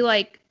easily be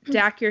like,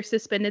 Dak, you're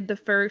suspended the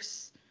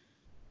first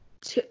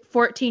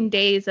 14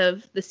 days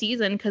of the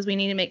season because we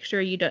need to make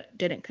sure you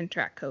didn't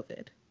contract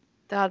COVID.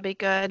 That would be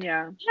good.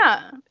 Yeah.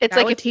 Yeah. It's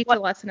that like would teach a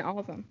lesson to all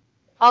of them.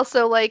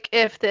 Also, like,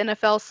 if the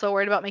NFL is so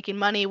worried about making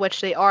money,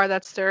 which they are,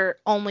 that's their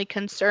only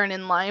concern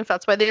in life.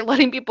 That's why they're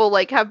letting people,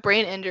 like, have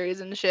brain injuries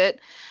and shit.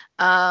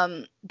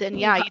 Then,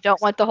 yeah, you don't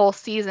want the whole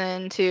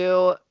season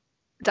to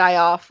die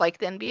off like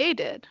the NBA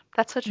did.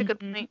 That's such a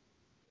good point.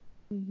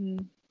 Mm-hmm.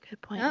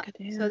 Good point. Yep.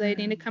 Good. So they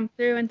need to come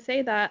through and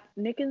say that.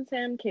 Nick and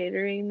Sam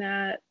Catering,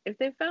 that if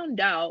they found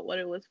out what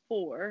it was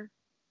for,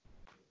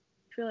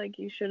 I feel like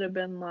you should have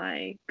been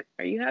like,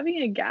 are you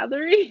having a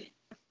gathering?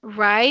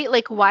 Right?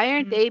 Like, why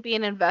aren't they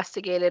being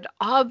investigated?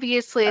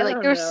 Obviously,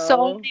 like, there's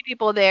so many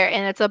people there,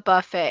 and it's a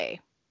buffet.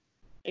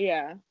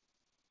 Yeah.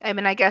 I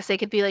mean, I guess they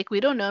could be like, we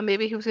don't know,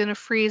 maybe he was going to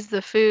freeze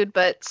the food.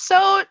 But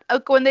so,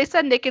 when they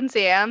said Nick and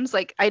Sam's,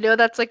 like, I know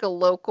that's, like, a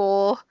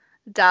local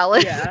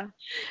Dallas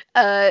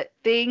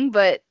thing,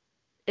 but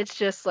it's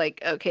just,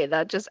 like, okay,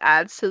 that just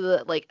adds to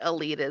the, like,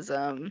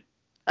 elitism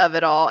of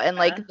it all. And,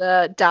 like,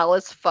 the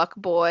Dallas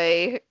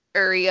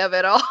fuckboy-ery of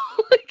it all.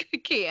 Like, I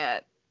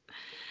can't.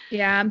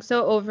 Yeah, I'm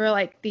so over,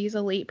 like, these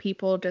elite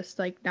people just,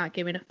 like, not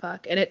giving a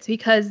fuck. And it's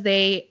because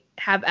they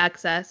have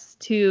access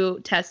to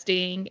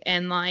testing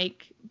and,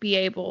 like, be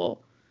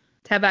able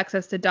to have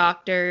access to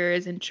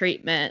doctors and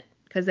treatment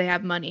because they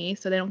have money.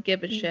 So they don't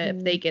give a shit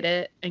if they get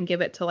it and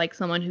give it to, like,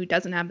 someone who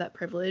doesn't have that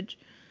privilege.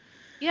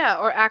 Yeah,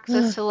 or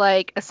access to,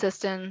 like,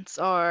 assistants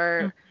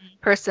or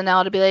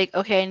personnel to be like,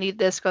 okay, I need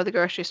this, go to the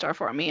grocery store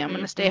for me. I'm going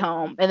to stay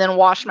home. And then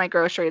wash my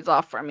groceries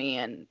off for me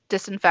and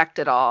disinfect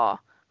it all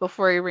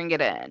before you bring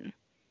it in.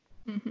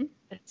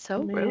 It's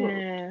so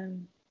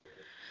rude.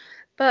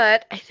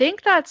 But I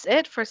think that's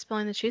it for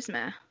Spilling the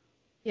Chisme.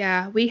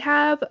 Yeah, we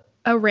have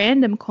a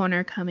random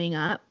corner coming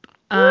up.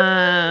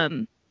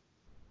 We're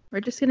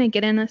just going to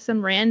get into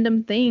some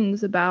random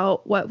things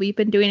about what we've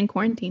been doing in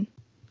quarantine.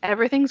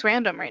 Everything's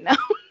random right now.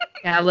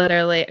 Yeah,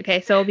 literally.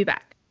 Okay, so we'll be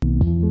back.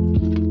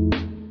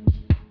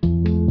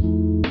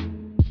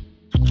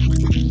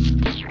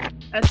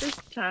 At this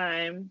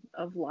time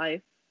of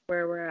life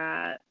where we're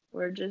at,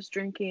 we're just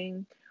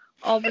drinking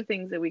all the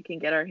things that we can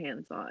get our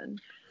hands on.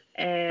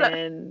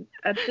 And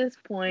at this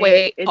point,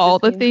 wait, all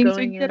the things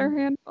we can get our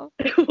hands on?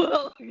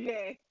 Well,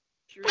 okay.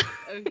 drink,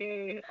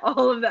 okay,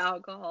 all of the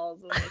alcohols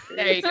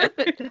there you go.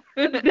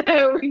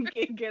 that we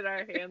can get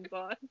our hands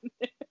on.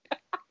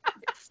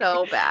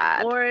 So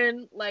bad.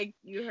 Lauren, like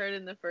you heard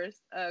in the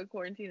first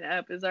quarantine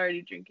app, is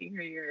already drinking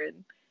her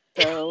urine.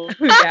 So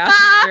yeah,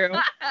 true.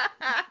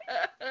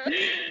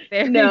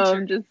 No,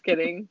 I'm just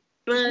kidding.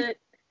 But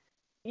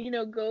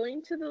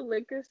going to the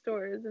liquor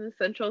store is an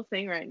essential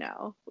thing right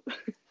now.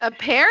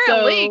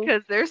 Apparently,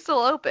 because they're still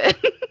open.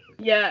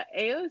 Yeah,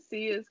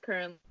 AOC is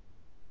currently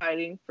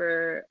fighting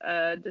for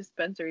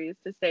dispensaries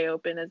to stay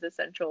open as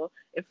essential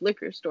if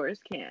liquor stores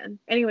can.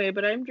 Anyway,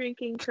 but I'm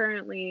drinking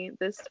currently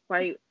this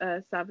white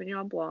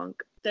Sauvignon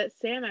Blanc that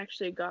Sam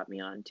actually got me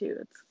on too.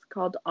 It's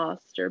called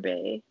Oyster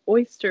Bay.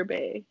 Oyster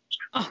Bay.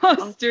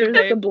 Oyster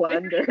Bay. The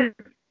blender.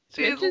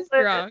 She's just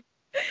drunk.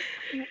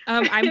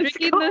 I'm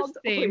drinking the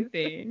same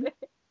thing.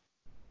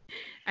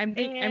 I'm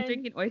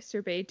drinking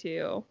Oyster Bay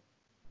too.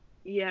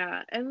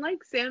 Yeah, and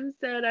like Sam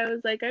said, I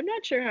was like, I'm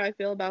not sure how I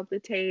feel about the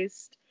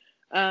taste.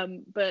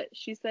 But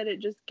she said it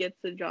just gets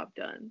the job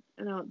done,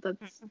 and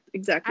that's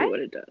exactly what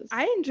it does.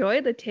 I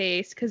enjoy the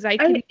taste because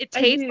it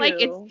tastes like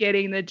it's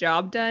getting the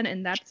job done,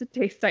 and that's the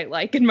taste I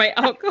like in my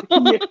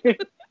alcohol.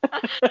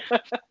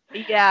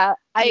 Yeah,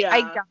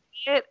 I got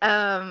it.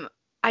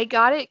 I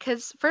got it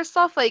because first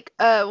off, like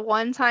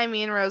one time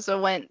me and Rosa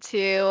went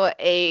to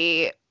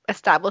a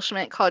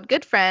establishment called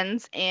Good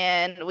Friends,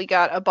 and we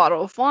got a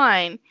bottle of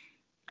wine.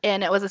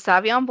 And it was a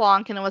Sauvignon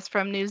Blanc, and it was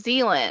from New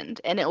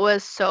Zealand, and it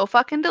was so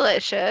fucking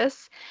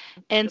delicious.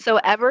 And so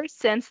ever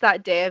since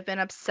that day, I've been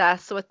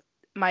obsessed with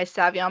my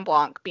Sauvignon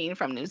Blanc being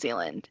from New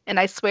Zealand,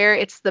 and I swear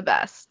it's the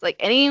best. Like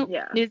any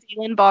New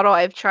Zealand bottle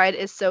I've tried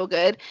is so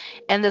good,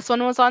 and this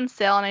one was on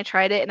sale, and I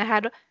tried it, and I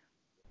had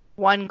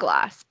one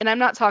glass, and I'm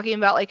not talking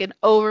about like an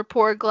over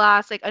pour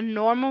glass, like a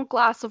normal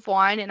glass of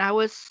wine, and I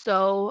was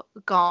so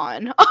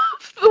gone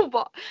off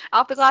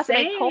the glass.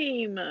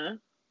 Same. And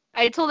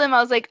I told him,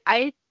 I was like,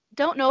 I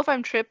don't know if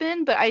I'm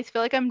tripping, but I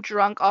feel like I'm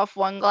drunk off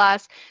one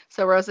glass.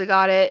 So Rosa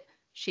got it.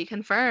 She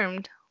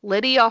confirmed.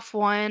 Liddy off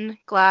one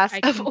glass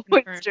of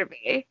Oyster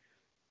Bay.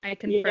 I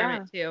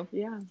confirm it too.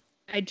 Yeah.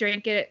 I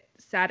drank it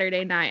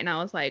Saturday night, and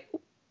I was like,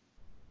 ooh.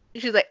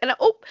 She's like,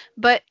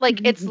 but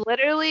like it's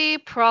literally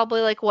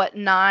probably like what,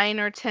 $9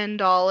 or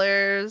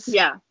 $10.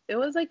 Yeah, it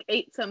was like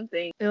 8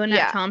 something. And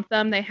at Tom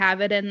Thumb, they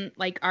have it in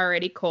like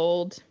already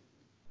cold.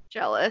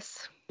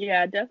 Jealous.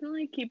 Yeah,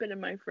 definitely keep it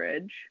in my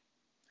fridge.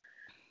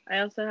 I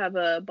also have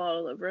a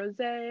bottle of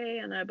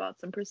rosé, and I bought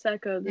some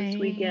prosecco this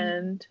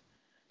weekend.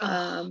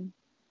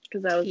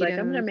 Because I was like,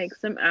 I'm gonna make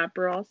some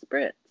Aperol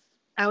spritz.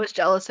 I was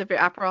jealous of your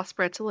Aperol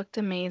spritz. It looked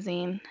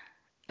amazing.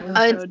 It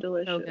was so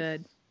delicious. So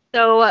good.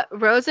 So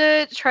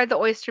Rosa tried the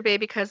Oyster Bay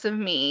because of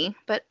me,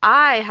 but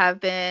I have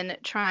been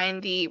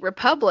trying the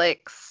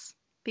Republics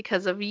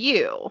because of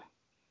you.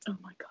 Oh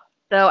my god.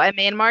 So I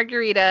made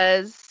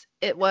margaritas.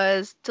 It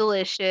was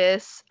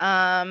delicious.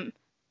 Perfect.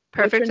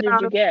 Which one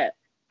did you get?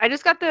 I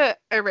just got the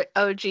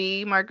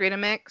OG margarita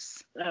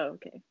mix. Oh,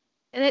 okay.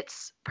 And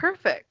it's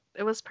perfect.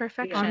 It was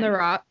perfection. On the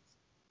rocks.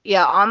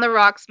 Yeah, on the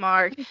rocks,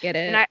 Mark. Get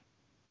it.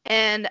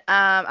 And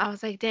I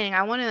was like, dang,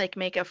 I want to like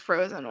make a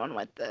frozen one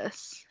with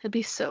this. It'd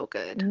be so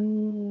good.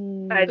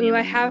 Ooh,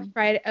 I have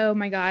Friday. Oh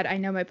my god, I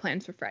know my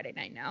plans for Friday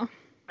night now.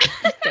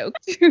 I'm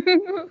stoked.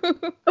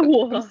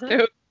 I'm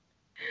stoked.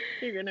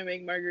 You're gonna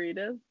make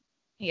margaritas?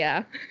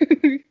 Yeah.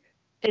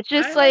 It's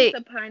just I like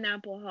the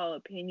pineapple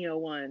jalapeno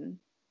one.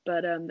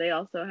 But they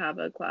also have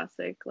a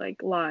classic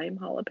like lime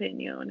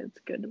jalapeno, and it's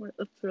good.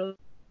 It's really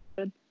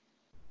good.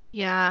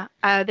 Yeah,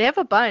 they have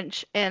a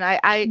bunch, and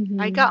I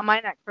got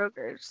mine at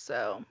Kroger's,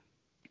 so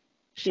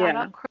shout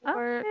out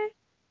Kroger. Okay.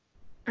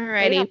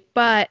 Alrighty,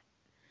 but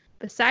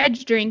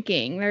besides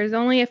drinking, there's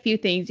only a few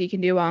things you can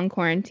do while in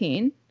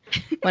quarantine.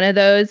 One of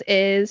those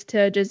is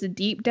to just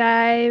deep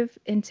dive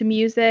into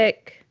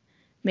music.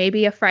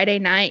 Maybe a Friday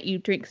night you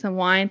drink some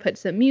wine, put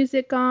some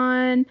music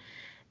on,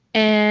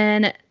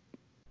 and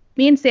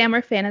me and Sam are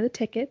a fan of the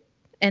ticket,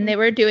 and they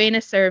were doing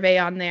a survey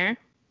on there.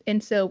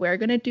 And so we're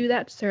going to do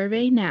that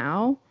survey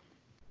now.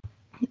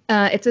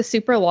 It's a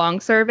super long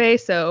survey,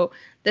 so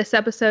this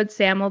episode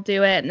Sam will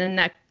do it, and the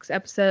next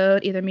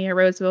episode either me or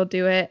Rose will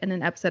do it, and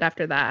an episode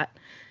after that.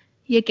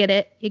 You get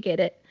it. I get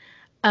it.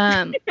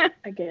 I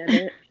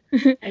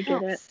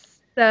get it.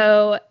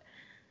 So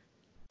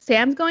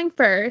Sam's going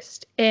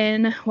first,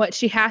 and what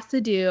she has to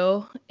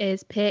do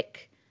is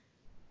pick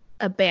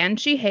a band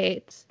she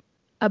hates,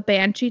 a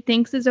band she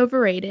thinks is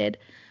overrated,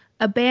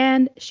 a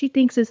band she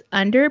thinks is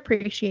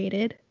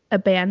underappreciated, a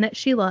band that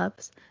she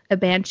loves, a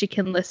band she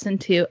can listen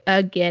to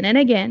again and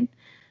again,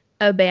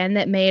 a band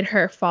that made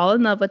her fall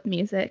in love with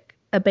music,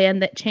 a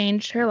band that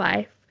changed her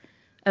life,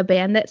 a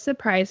band that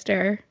surprised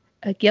her,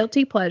 a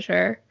guilty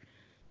pleasure,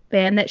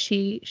 band that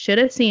she should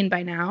have seen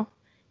by now,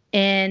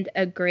 and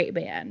a great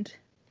band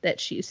that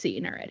she's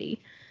seen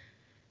already.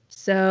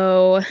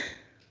 So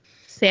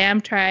Sam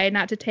tried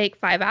not to take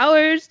 5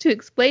 hours to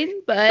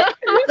explain, but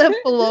the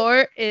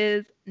floor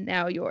is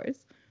now yours.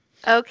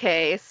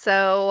 Okay,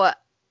 so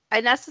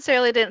I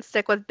necessarily didn't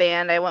stick with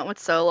band. I went with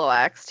solo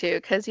acts too,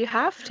 because you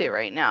have to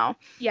right now.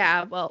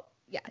 Yeah, well,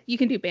 Yeah, you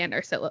can do band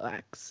or solo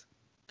acts.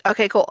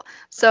 Okay, cool.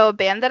 So a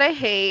band that I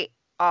hate,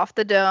 Off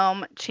the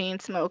Dome,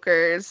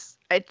 Chainsmokers.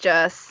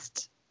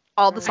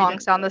 All the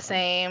songs sound the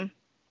same.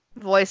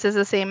 Voice is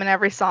the same in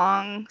every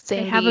song.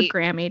 Same They have beat. a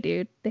Grammy,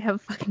 dude. They have a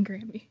fucking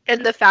Grammy.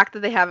 And the fact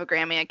that they have a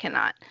Grammy, I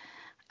cannot.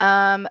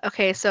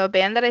 Okay, so a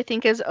band that I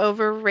think is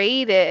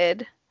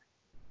overrated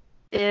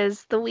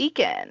is The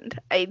Weeknd.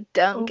 I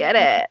don't get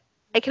it.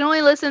 I can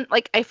only listen,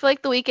 like, I feel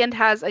like The Weeknd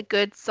has a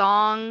good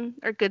song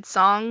or good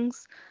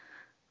songs,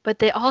 but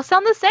they all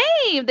sound the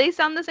same. They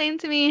sound the same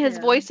to me. His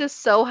voice is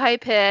so high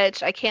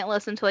pitched. I can't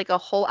listen to like a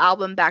whole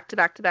album back to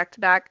back to back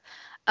to back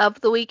of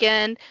The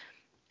Weeknd,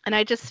 and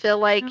I just feel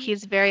like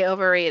he's very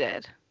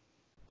overrated.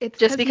 It's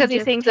just because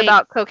he sings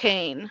about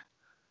cocaine.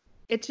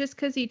 It's just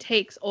because he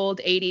takes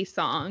old 80s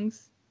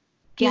songs.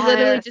 He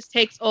literally just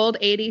takes old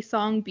 80s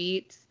song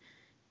beats,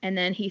 and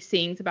then he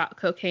sings about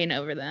cocaine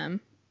over them.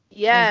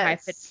 Yes. In a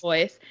high-pitched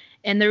voice.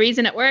 And the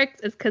reason it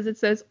works is because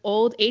it's those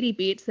old 80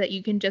 beats that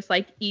you can just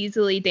like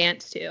easily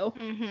dance to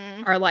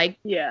or like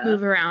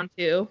move around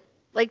to.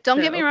 Like,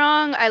 don't get me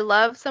wrong, I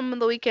love some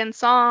of the Weeknd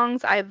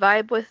songs. I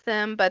vibe with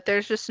them, but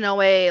there's just no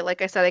way,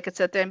 like I said, I could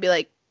sit there and be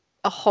like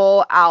a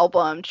whole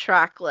album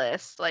track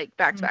list, like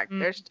back to back.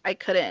 I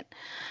couldn't.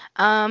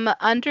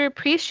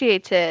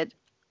 Underappreciated.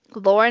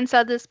 Lauren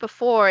said this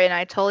before, and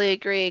I totally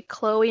agree.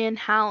 Chloe and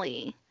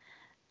Halle.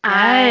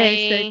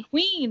 The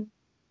queen.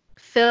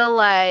 Feel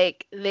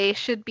like they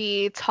should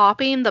be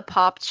topping the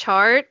pop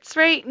charts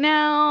right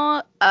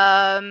now.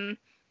 That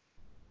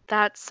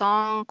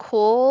song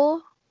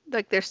Cool,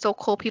 like there's still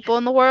cool people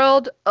in the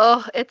world.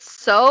 Oh, it's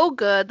so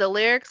good. The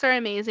lyrics are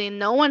amazing.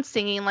 No one's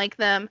singing like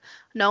them.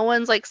 No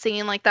one's like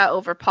singing like that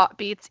over pop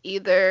beats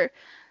either.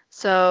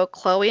 So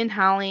Chloe and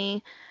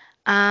Halle,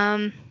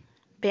 band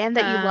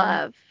that you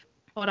love.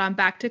 Hold on,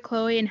 back to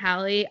Chloe and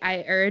Halle.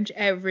 I urge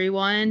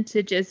everyone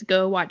to just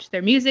go watch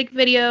their music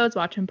videos,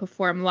 watch them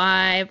perform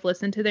live,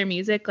 listen to their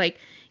music. Like,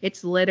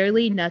 it's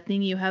literally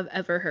nothing you have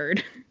ever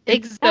heard.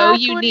 It's so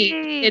unique.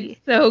 It's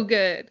so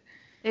good.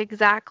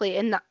 Exactly.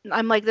 And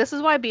I'm like, this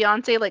is why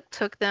Beyonce like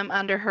took them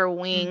under her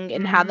wing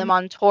and had them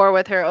on tour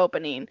with her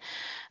opening.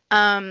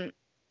 Band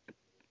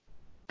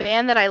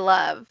that I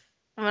love.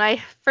 When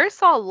I first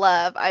saw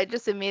Love, I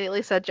just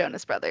immediately said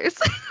Jonas Brothers.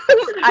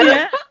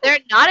 They're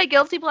not a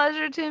guilty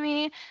pleasure to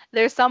me.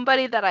 They're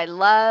somebody that I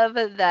love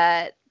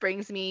that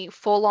brings me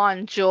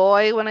full-on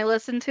joy when I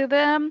listen to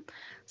them.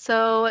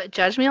 So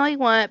judge me all you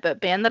want,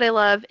 but band that I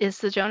love is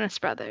the Jonas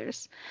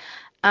Brothers.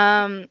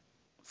 Someone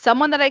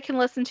that I can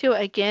listen to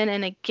again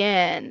and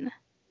again.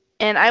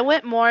 And I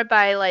went more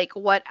by like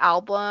what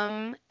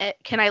album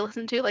can I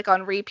listen to like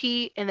on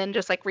repeat and then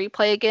just like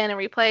replay again and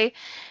replay.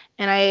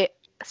 And I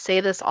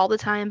say this all the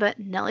time, but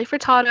Nelly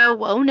Furtado,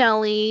 Whoa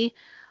Nelly,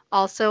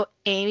 also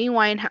Amy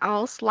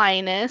Winehouse,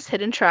 Linus,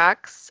 Hidden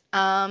Tracks.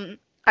 I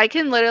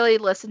can literally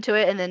listen to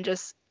it and then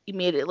just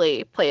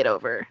immediately play it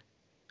over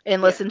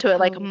and listen to it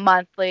like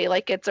monthly,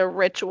 like it's a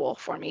ritual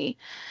for me.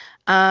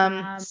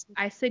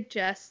 I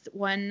suggest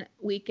one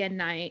weekend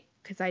night,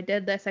 because I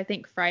did this I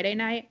think Sunday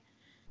night,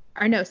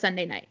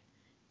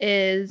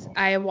 is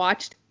I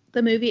watched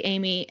the movie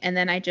Amy, and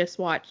then I just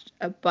watched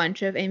a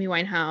bunch of Amy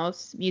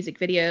Winehouse music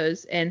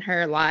videos and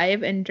her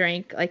live and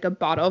drank like a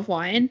bottle of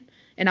wine.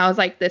 And I was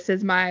like, this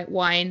is my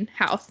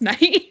Winehouse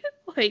night.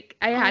 Like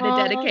I had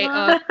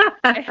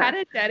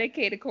to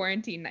dedicate a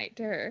quarantine night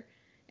to her.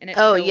 And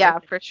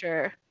it's for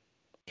sure.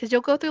 Because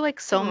you'll go through like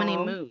so many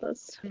moods.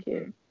 That's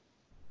cute.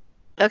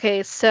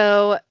 Okay,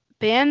 so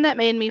band that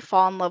made me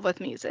fall in love with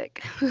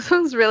music. This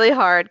one's really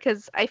hard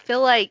because I feel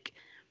like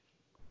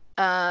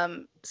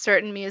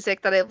certain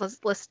music that I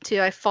listen to,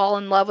 I fall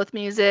in love with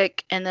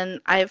music, and then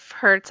I've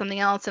heard something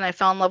else and I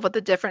fell in love with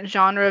a different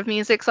genre of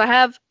music. So I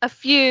have a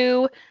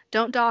few.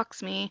 Don't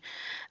dox me.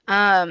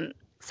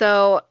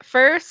 So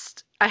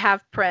first I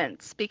have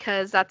Prince,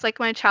 because that's like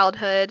my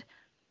childhood.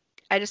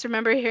 I just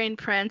remember hearing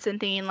Prince and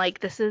thinking like,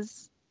 this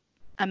is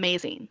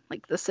amazing.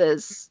 Like this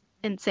is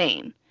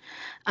insane.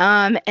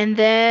 And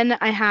then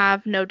I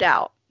have No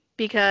Doubt,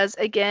 because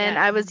again,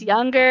 I was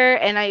younger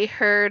and I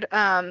heard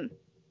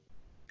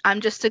I'm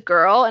Just a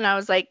Girl, and I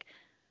was like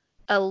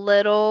a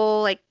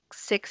little like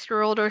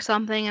 6-year-old or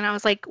something, and I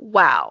was like,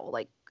 wow,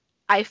 like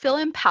I feel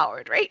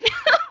empowered right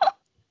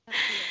now.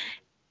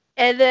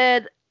 And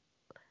then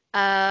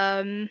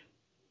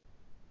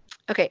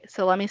okay,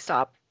 so let me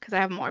stop because I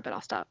have more, but I'll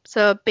stop.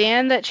 So a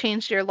band that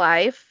changed your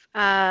life,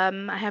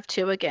 I have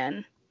two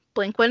again.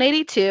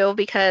 Blink-182,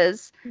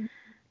 because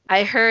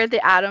I heard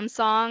the Adam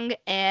song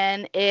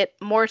and it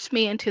morphed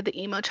me into the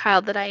emo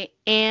child that I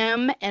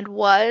am and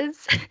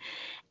was.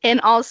 And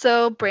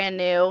also Brand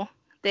New.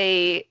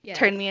 They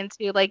turned me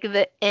into like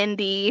the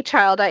indie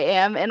child I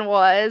am and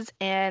was,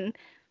 and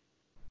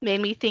made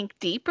me think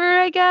deeper,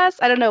 I guess.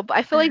 I don't know, but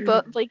I feel like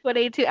both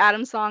Blink-182,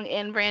 Adam song,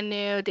 and Brand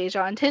New,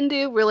 Deja and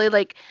Tindu really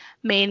like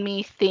made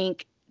me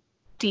think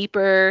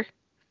deeper,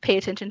 pay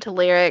attention to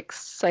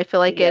lyrics. So I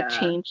feel like it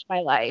changed my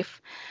life.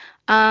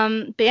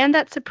 Band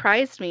that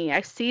surprised me.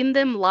 I've seen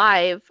them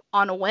live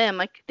on a whim.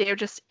 Like they're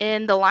just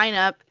in the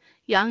lineup.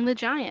 Young the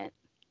Giant.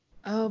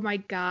 Oh my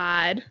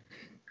god.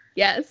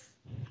 Yes.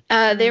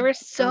 They were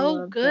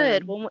so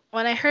good. When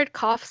I heard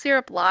Cough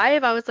Syrup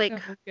live, I was like,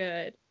 so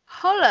good.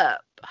 Hold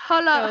up.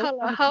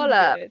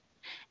 Good.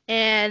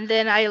 And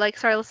then I like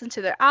started listening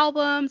to their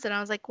albums, and I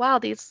was like, wow,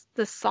 the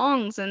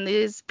songs and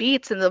these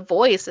beats and the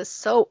voice is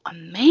so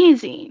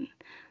amazing.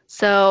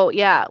 So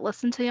yeah,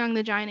 listen to Young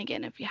the Giant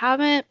again if you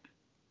haven't.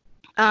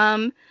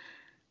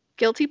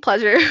 Guilty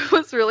pleasure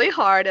was really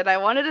hard, and I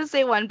wanted to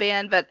say one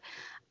band, but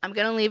I'm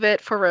gonna leave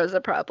it for Rosa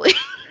probably.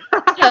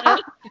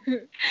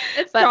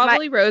 It's but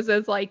probably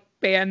Rosa's like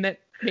band that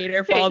made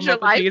her fall in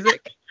love with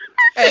music.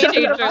 And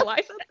changed her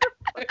life.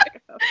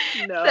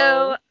 No.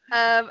 So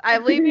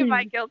I'm leaving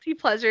my guilty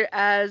pleasure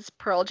as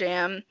Pearl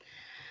Jam.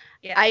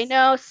 Yes. I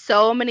know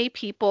so many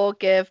people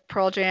give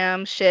Pearl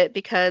Jam shit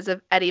because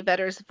of Eddie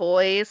Vedder's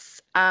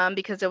voice,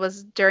 because it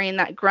was during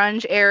that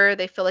grunge era.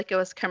 They feel like it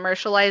was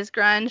commercialized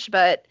grunge,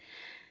 but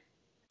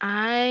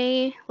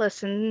I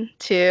listened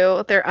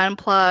to their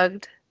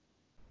Unplugged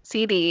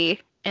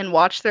CD and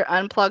watch their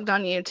Unplugged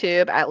on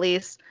YouTube at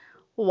least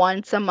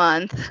once a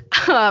month.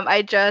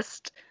 I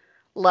just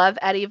love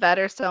Eddie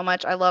Vedder so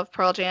much. I love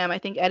Pearl Jam. I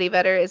think Eddie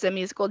Vedder is a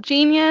musical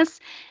genius,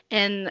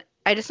 and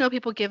I just know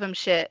people give him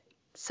shit.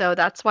 So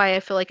that's why I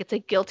feel like it's a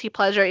guilty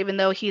pleasure, even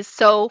though he's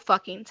so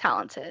fucking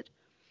talented.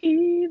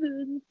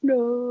 Even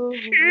flow.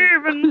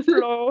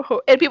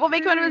 And people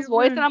make fun of his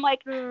voice, and I'm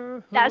like,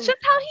 that's just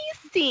how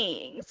he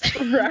sings.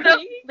 Right?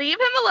 So leave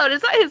him alone.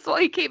 It's not his fault.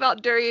 He came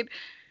out during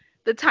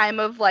the time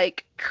of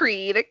like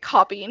Creed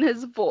copying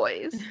his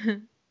voice.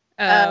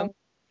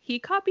 He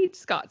copied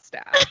Scott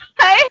Stapp.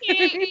 I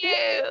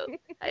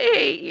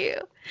hate you.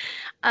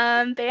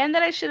 Band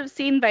that I should have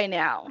seen by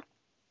now.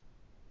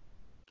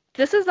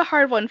 This is a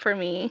hard one for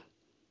me.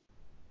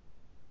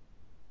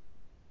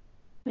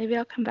 Maybe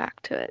I'll come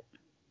back to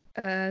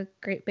it.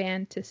 Great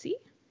band to see.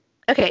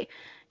 Okay.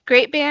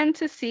 Great band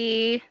to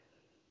see.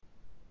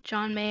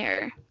 John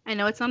Mayer. I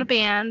know it's not a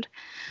band,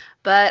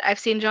 but I've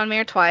seen John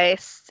Mayer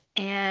twice,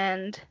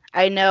 and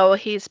I know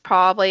he's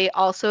probably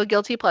also a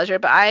guilty pleasure,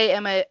 but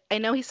I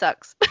know he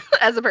sucks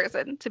as a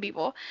person to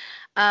people.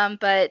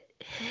 But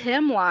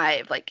him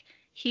live, like,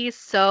 he's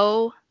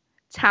so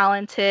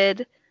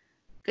talented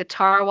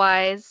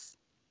guitar-wise.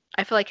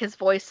 I feel like his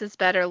voice is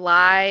better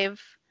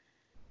live.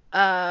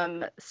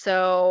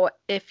 So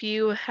if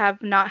you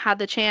have not had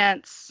the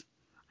chance,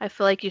 I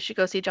feel like you should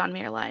go see John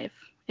Mayer live.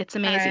 It's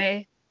amazing.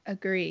 I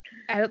agree.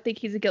 I don't think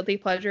he's a guilty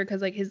pleasure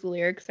because like his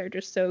lyrics are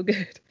just so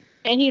good.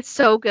 And he's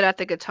so good at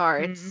the guitar.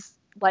 It's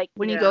like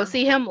when you go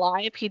see him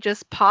live, he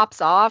just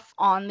pops off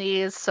on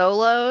these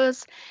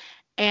solos.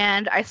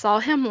 And I saw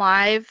him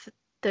live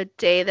the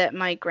day that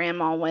my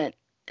grandma went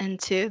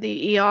into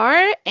the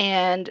ER,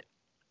 and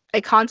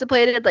I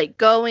contemplated like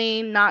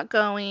going, not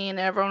going, and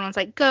everyone was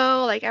like,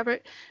 go, like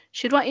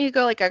she'd want you to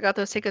go. Like I got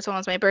those tickets when it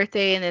was my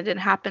birthday, and it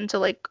didn't happen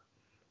till like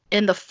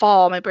in the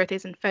fall. My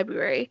birthday's in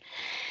February.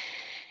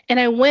 And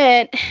I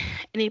went,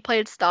 and he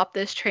played Stop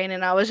This Train,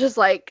 and I was just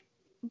like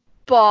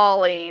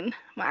bawling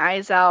my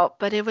eyes out.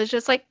 But it was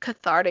just like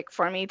cathartic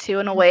for me too,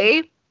 in a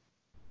way,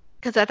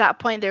 because at that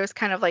point there was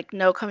kind of like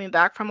no coming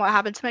back from what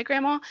happened to my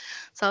grandma.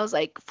 So I was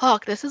like,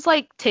 fuck, this is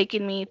like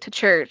taking me to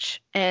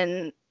church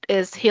and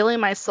is healing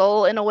my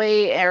soul in a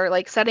way, or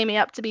like setting me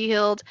up to be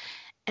healed.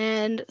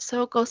 And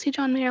so go see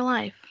John Mayer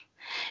live.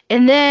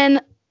 And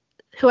then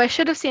who I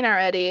should have seen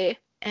already,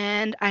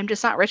 and I'm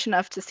just not rich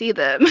enough to see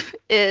them,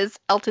 is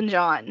Elton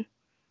John.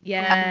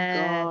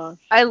 Yes. Oh,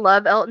 I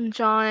love Elton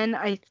John.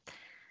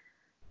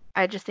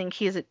 I just think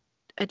he's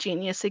a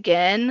genius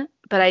again,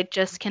 but I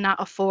just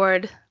cannot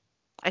afford.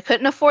 I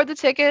couldn't afford the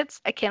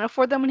tickets. I can't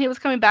afford them when he was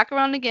coming back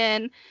around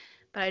again,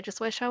 but I just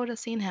wish I would have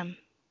seen him.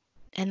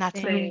 And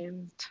that's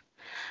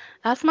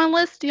my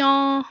list,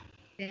 y'all.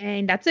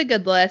 Dang, that's a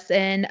good list.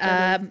 And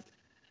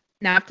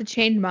now I have to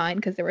change mine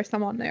because there were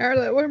some on there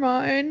that were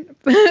mine.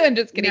 I'm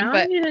just kidding. Now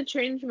I need to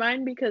change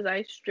mine because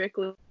I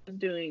strictly was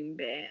doing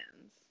bands.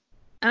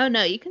 Oh,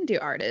 no, you can do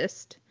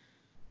artist.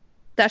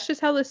 That's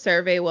just how the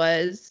survey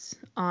was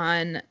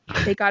on.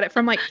 They got it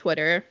from like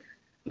Twitter.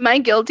 My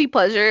guilty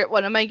pleasure,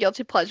 one of my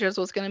guilty pleasures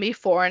was going to be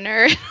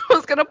Foreigner.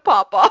 was going to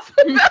pop off.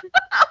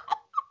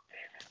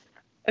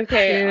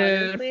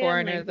 Okay, honestly,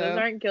 Foreigner, like, those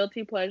aren't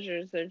guilty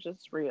pleasures. They're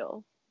just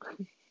real.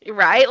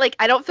 Right? Like,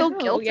 I don't feel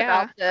guilty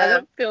about them. I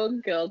don't feel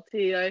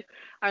guilty.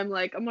 I'm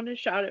like, I'm going to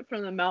shout it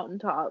from the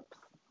mountaintops.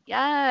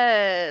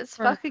 Yes.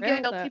 Fuck a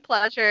guilty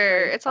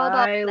pleasure. It's all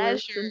about pleasure. I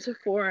listen to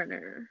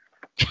Foreigner.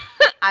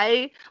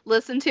 I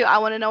listen to I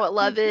Want to Know What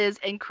Love Is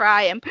and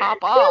cry and pop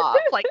off.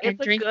 Like,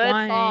 it's a good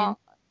song.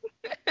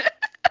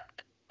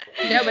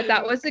 No, but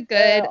that was a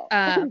good...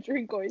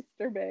 drink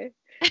Oyster Bay.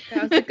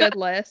 That was a good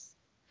list.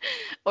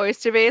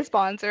 Oyster Bay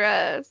sponsor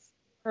us.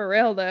 For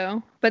real,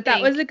 though. But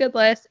that was a good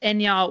list.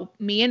 And y'all,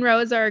 me and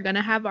Rosa are going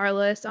to have our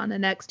list on the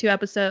next 2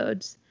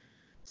 episodes.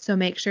 So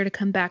make sure to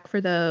come back for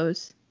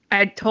those.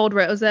 I told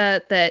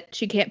Rosa that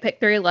she can't pick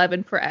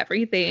 311 for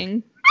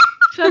everything.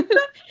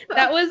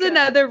 That was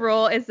another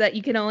rule, is that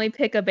you can only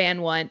pick a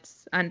band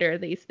once under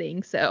these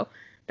things. So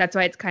that's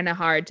why it's kind of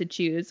hard to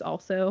choose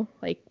also.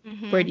 Like,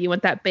 where do you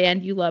want that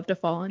band you love to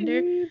fall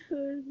under?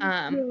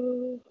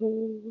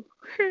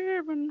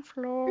 Heaven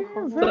floor.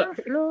 It's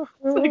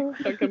like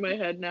stuck in my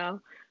head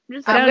now. I'm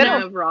just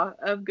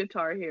of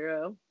Guitar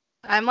Hero.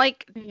 I'm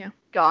like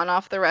gone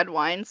off the red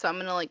wine, so I'm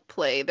gonna like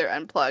play their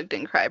Unplugged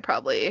and cry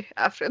probably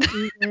after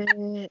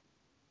that.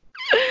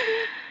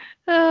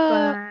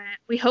 But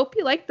we hope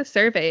you like the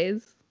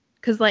surveys,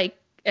 because like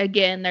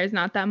again, there's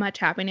not that much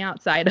happening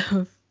outside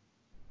of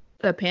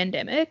the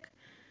pandemic,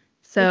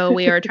 so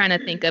we are trying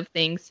to think of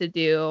things to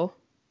do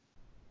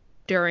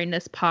during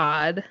this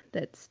pod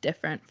that's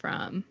different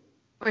from.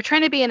 We're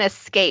trying to be an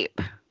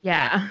escape.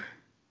 Yeah.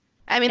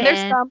 I mean,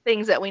 there's some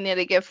things that we need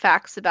to give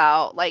facts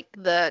about, like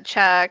the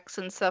checks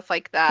and stuff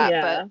like that.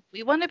 Yeah. But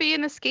we want to be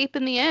an escape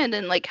in the end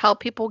and like help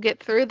people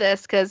get through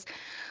this, because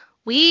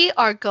we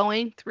are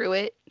going through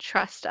it.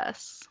 Trust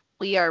us.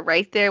 We are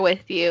right there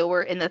with you.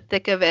 We're in the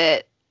thick of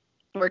it.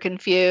 We're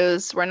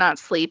confused. We're not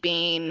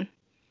sleeping.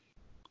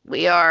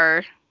 We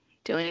are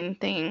doing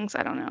things.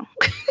 I don't know.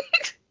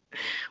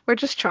 We're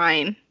just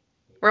trying.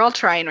 We're all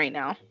trying right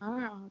now.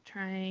 We're all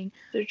trying.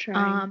 They're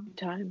trying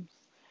times.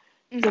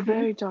 These are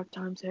very dark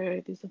times,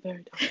 Harry. These are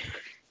very dark times.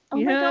 Oh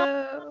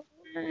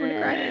my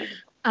god.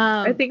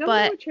 I think I'm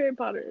going to watch Harry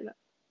Potter.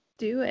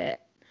 Do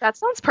it. That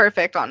sounds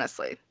perfect,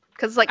 honestly.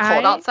 Because it's like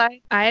cold outside.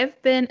 I've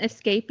been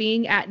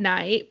escaping at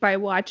night by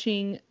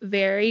watching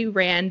very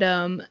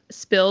random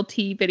spill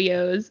tea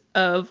videos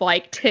of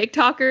like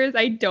TikTokers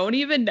I don't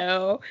even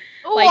know.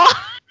 Like,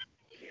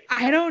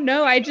 I don't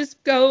know. I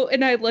just go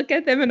and I look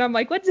at them and I'm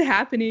like, what's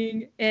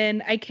happening?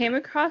 And I came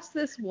across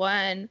this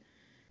one.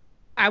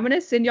 I'm going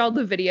to send y'all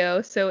the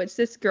video. So it's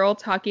this girl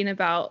talking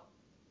about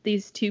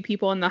these two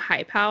people in the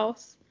Hype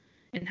House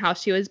and how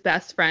she was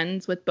best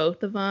friends with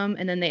both of them.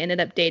 And then they ended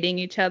up dating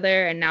each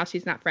other. And now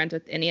she's not friends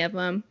with any of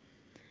them.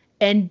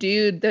 And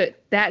dude,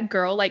 that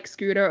girl like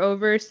screwed her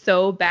over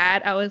so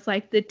bad. I was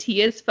like, the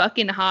tea is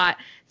fucking hot.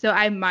 So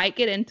I might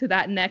get into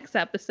that next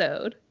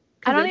episode.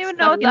 I don't even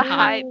know what the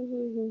hype.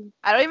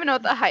 I don't even know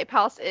what the Hype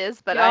House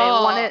is, but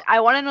I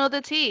want to know the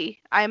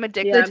tea. I am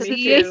addicted to the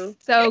tea. Is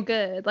so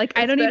good. Like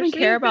I don't even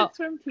care about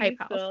Hype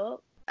House.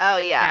 Oh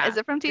yeah, is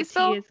it from Tea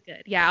Spill? The tea is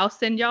good. Yeah, I'll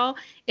send y'all.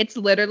 It's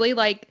literally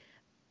like,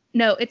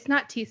 no, it's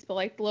not Tea Spill.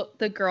 Like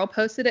the girl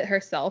posted it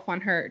herself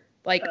on her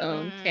like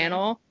own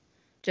channel,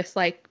 just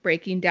like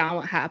breaking down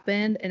what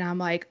happened, and I'm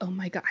like, oh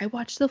my god, I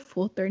watched the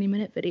full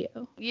 30-minute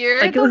video.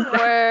 You're like, the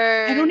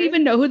worst. I don't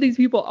even know who these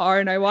people are,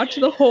 and I watched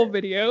the whole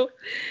video.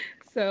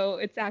 So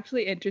it's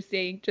actually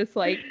interesting. Just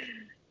like,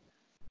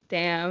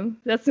 damn,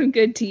 that's some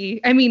good tea.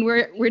 I mean,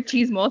 we're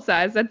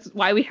chismosas. That's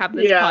why we have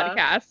this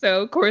podcast.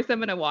 So of course I'm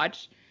gonna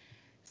watch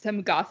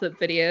some gossip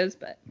videos,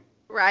 but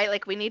right,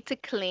 like we need to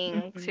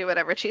cling to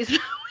whatever chismo.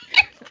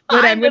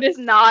 But I'm gonna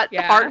not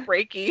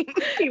heartbreaking.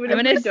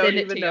 Even if we don't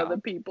even know the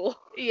people.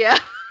 Yeah,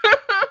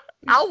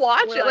 I'll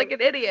watch it like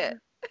an idiot.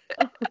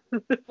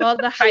 Well,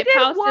 the Hype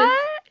House is.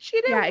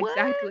 She did what?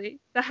 Yeah, exactly.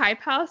 The Hype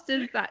House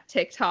is that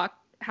TikTok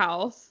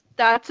house.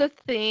 That's a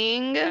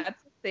thing.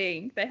 That's a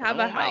thing. They have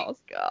a house.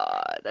 Oh my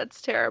god,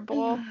 that's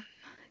terrible.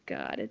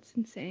 God, it's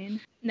insane.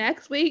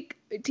 Next week,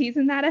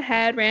 teasing that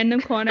ahead,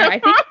 random corner. I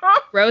think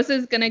Rose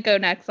is gonna go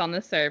next on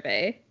the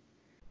survey.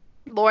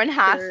 Lauren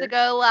has to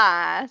go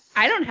last.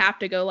 I don't have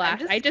to go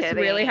last. I just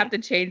really have to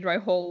change my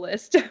whole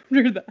list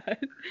after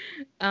that.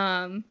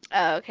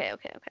 Okay.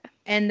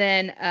 And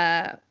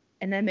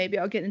then maybe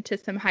I'll get into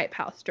some Hype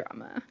House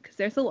drama, because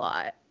there's a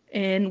lot,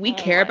 and we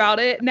care about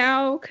it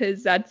now,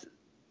 because that's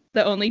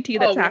the only tea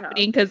that's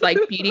happening, because like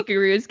beauty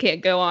gurus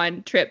can't go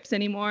on trips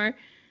anymore,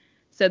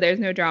 so there's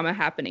no drama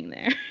happening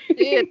there.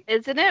 Dude,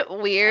 isn't it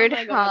weird? Oh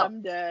my god,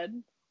 I'm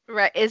dead.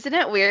 Right? Isn't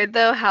it weird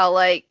though how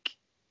like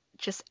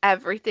just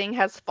everything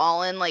has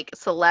fallen, like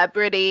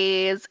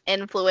celebrities,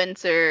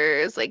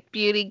 influencers, like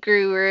beauty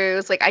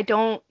gurus. Like I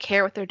don't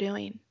care what they're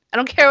doing. I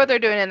don't care what they're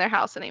doing in their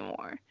house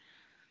anymore.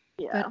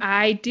 Yeah, but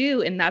I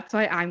do, and that's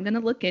why I'm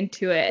gonna look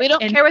into it. We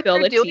don't care what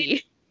they're doing.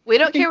 We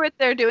don't care what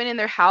they're doing in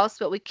their house,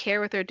 but we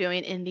care what they're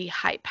doing in the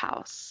Hype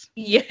House.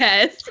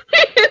 Yes.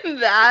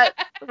 That's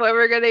what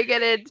we're going to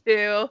get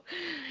into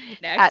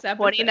next at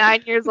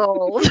 29 years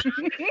old.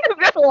 We're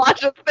going to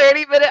watch a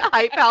 30-minute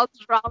Hype House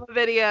drama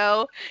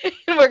video,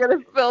 and we're going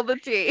to spill the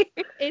tea.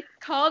 It's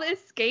called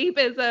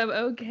escapism,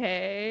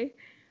 okay?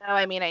 No,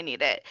 I mean, I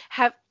need it.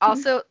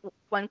 Also,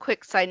 one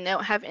quick side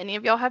note, have any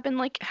of y'all been,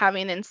 like,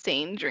 having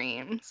insane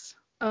dreams?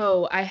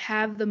 Oh, I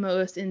have the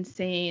most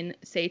insane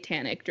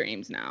satanic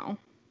dreams now.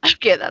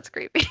 Okay, that's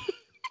creepy.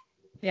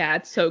 Yeah,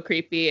 it's so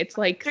creepy. It's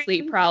like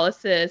sleep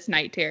paralysis,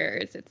 night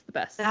terrors. It's the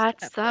best.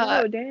 That's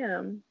oh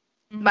damn.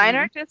 Mine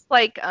are just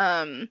like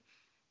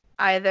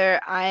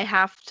either I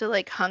have to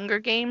like Hunger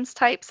Games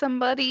type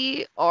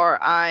somebody, or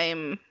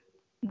I'm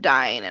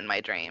dying in my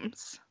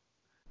dreams.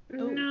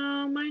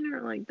 No, mine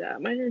aren't like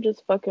that. Mine are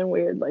just fucking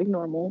weird, like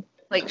normal.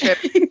 Like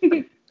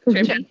tripless.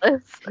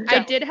 I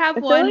did have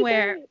one like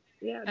where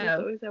I just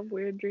always have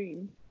weird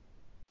dreams.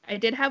 I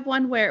did have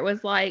one where it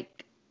was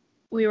like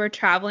we were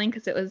traveling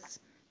because it was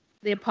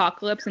the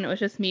apocalypse and it was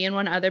just me and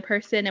one other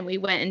person, and we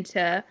went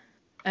into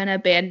an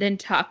abandoned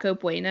Taco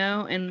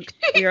Bueno, and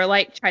we were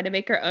like trying to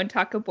make our own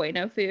Taco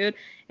Bueno food,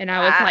 and I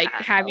was like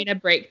having a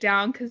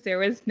breakdown because there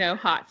was no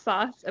hot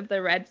sauce of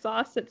the red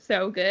sauce. It's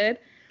so good.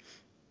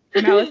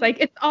 And I was like,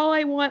 it's all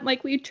I want.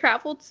 Like, we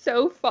traveled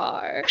so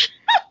far.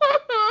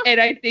 And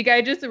I think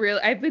I've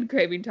been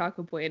craving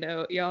Taco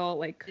Bueno, y'all,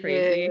 like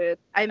crazy. Dude,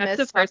 That's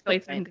the first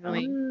place I'm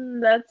going.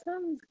 That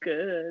sounds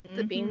good.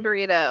 The bean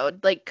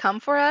burrito. Like, come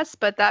for us,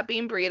 but that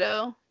bean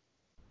burrito.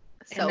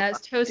 So and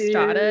those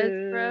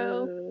tostadas,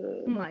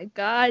 bro. Oh my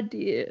god,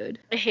 dude.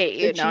 I hate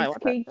you. The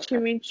cheesecake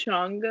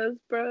chimichangas,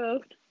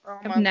 bro. Oh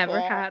I've never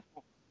had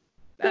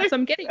that. So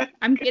I'm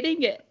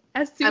getting it.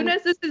 As soon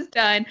as this is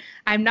done,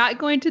 I'm not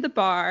going to the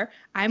bar.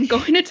 I'm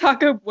going to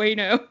Taco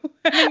Bueno.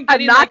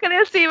 I'm not going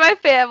to see my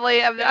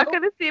family. I'm not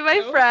going to see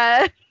my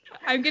friends.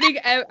 I'm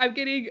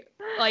getting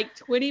like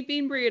 20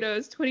 bean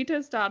burritos, 20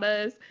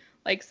 tostadas,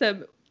 like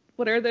some,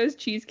 what are those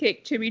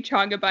cheesecake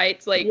chimichanga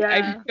bites? Like,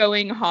 I'm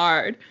going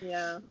hard.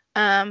 Yeah.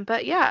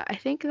 But yeah, I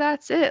think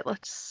that's it.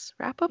 Let's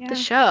wrap up the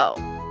show.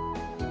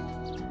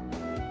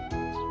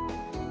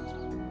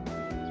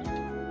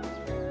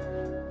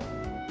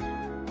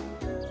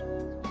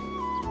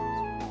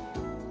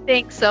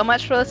 Thanks so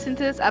much for listening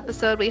to this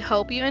episode. We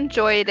hope you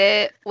enjoyed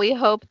it. We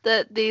hope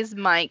that these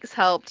mics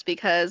helped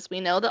because we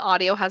know the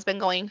audio has been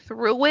going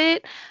through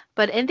it.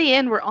 But in the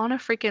end, we're on a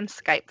freaking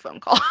Skype phone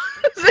call.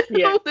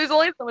 There's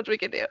only so much we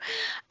can do.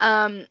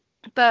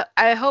 But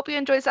I hope you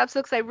enjoyed this episode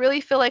because I really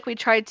feel like we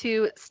tried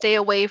to stay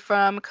away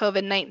from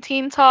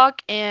COVID-19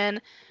 talk and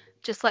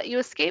just let you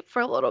escape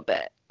for a little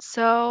bit.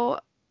 So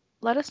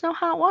let us know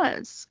how it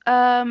was.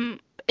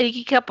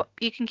 You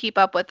can keep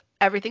up with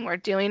everything we're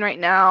doing right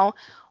now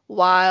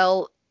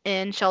while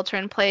in shelter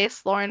in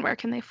place. Lauren, where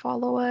can they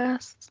follow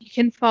us? You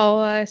can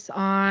follow us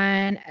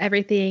on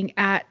everything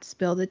at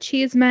Spill the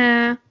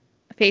Cheesemeh,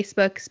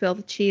 Facebook Spill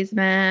the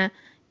Cheesemeh,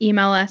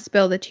 email us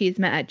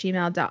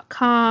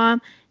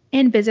spillthecheesemeh@gmail.com,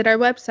 and visit our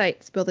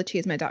website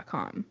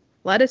spillthecheesemeh.com.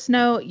 Let us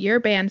know your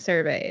band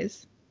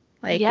surveys.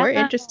 Like, we're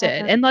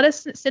interested. And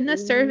send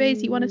us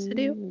surveys you want us to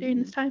do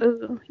during this time.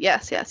 Ooh,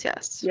 yes.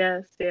 Yes.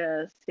 And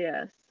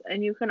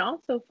you can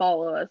also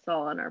follow us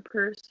all on our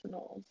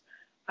personals.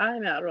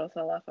 I'm at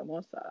Rosa La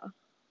Famosa.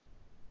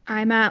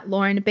 I'm at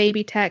Lauren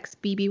Babytex,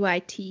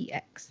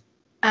 BBYTX.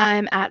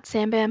 I'm at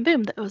Sam Bam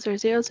Boom. Those are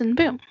zeros and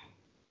boom.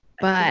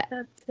 But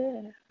that's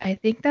it. I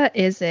think that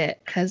is it.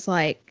 Because,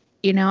 like,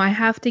 I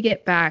have to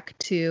get back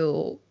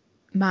to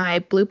my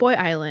Blue Boy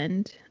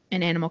Island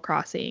in Animal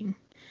Crossing.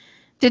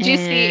 Did you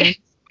see?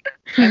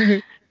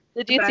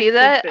 Did you see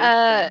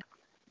that?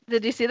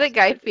 Did you see that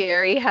Guy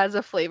Fieri has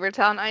a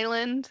Flavortown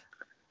Island?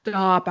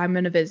 Stop! I'm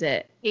gonna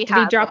visit. Did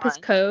he drop his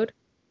code?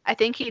 I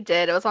think he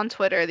did. It was on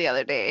Twitter the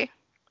other day.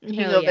 You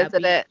can go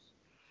visit it.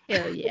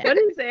 Hell yeah. What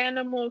is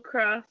Animal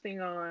Crossing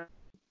on?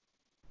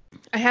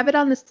 I have it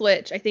on the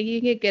Switch. I think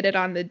you can get it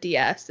on the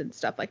DS and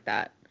stuff like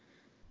that.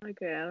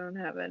 Okay, I don't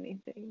have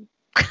anything.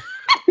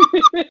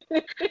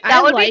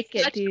 That would like be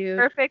such a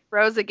perfect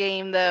Rosa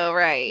game, though,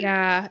 right?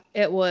 Yeah,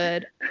 it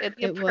would. It'd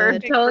be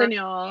perfect. I'm telling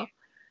y'all,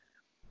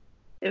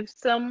 if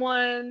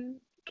someone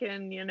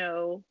can,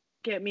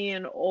 get me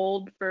an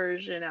old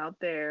version out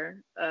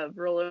there of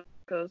Roller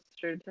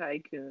Coaster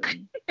Tycoon.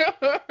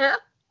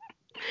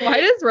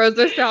 Why does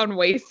Rosa sound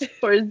wasted?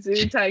 Or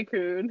Zoo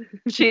Tycoon.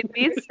 She'd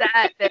be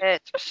sad, bitch.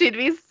 She'd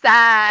be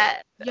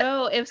sad.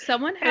 Yo, if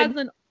someone has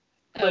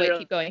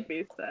keep going.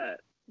 Be sad.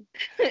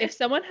 If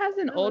someone has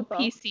an old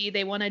PC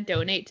they want to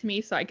donate to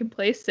me so I can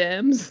play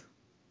Sims,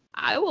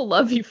 I will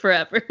love you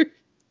forever.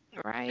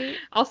 Right?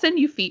 I'll send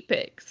you feet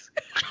pics.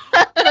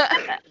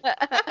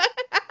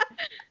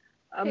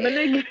 I'm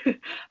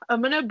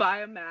gonna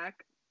buy an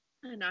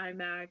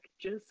iMac,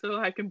 just so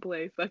I can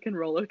play fucking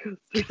Roller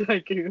Coaster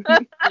Tycoon.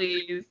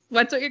 Please.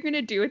 What's what you're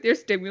gonna do with your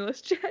stimulus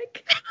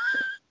check?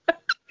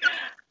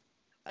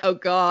 Oh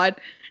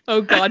God,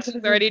 she's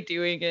already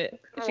doing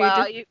it.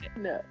 Wow,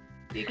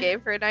 you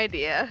gave her an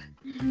idea.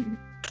 You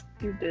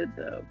did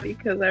though,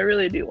 because I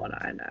really do want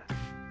an iMac.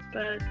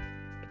 But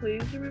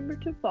please remember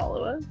to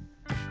follow us,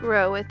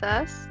 grow with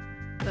us,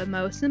 but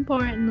most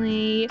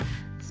importantly,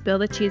 spill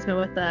the cheesemeh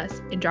with us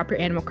and drop your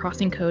Animal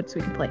Crossing code so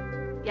we can play.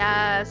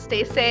 Yeah,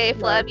 stay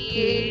safe. Love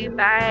you.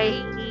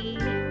 Bye.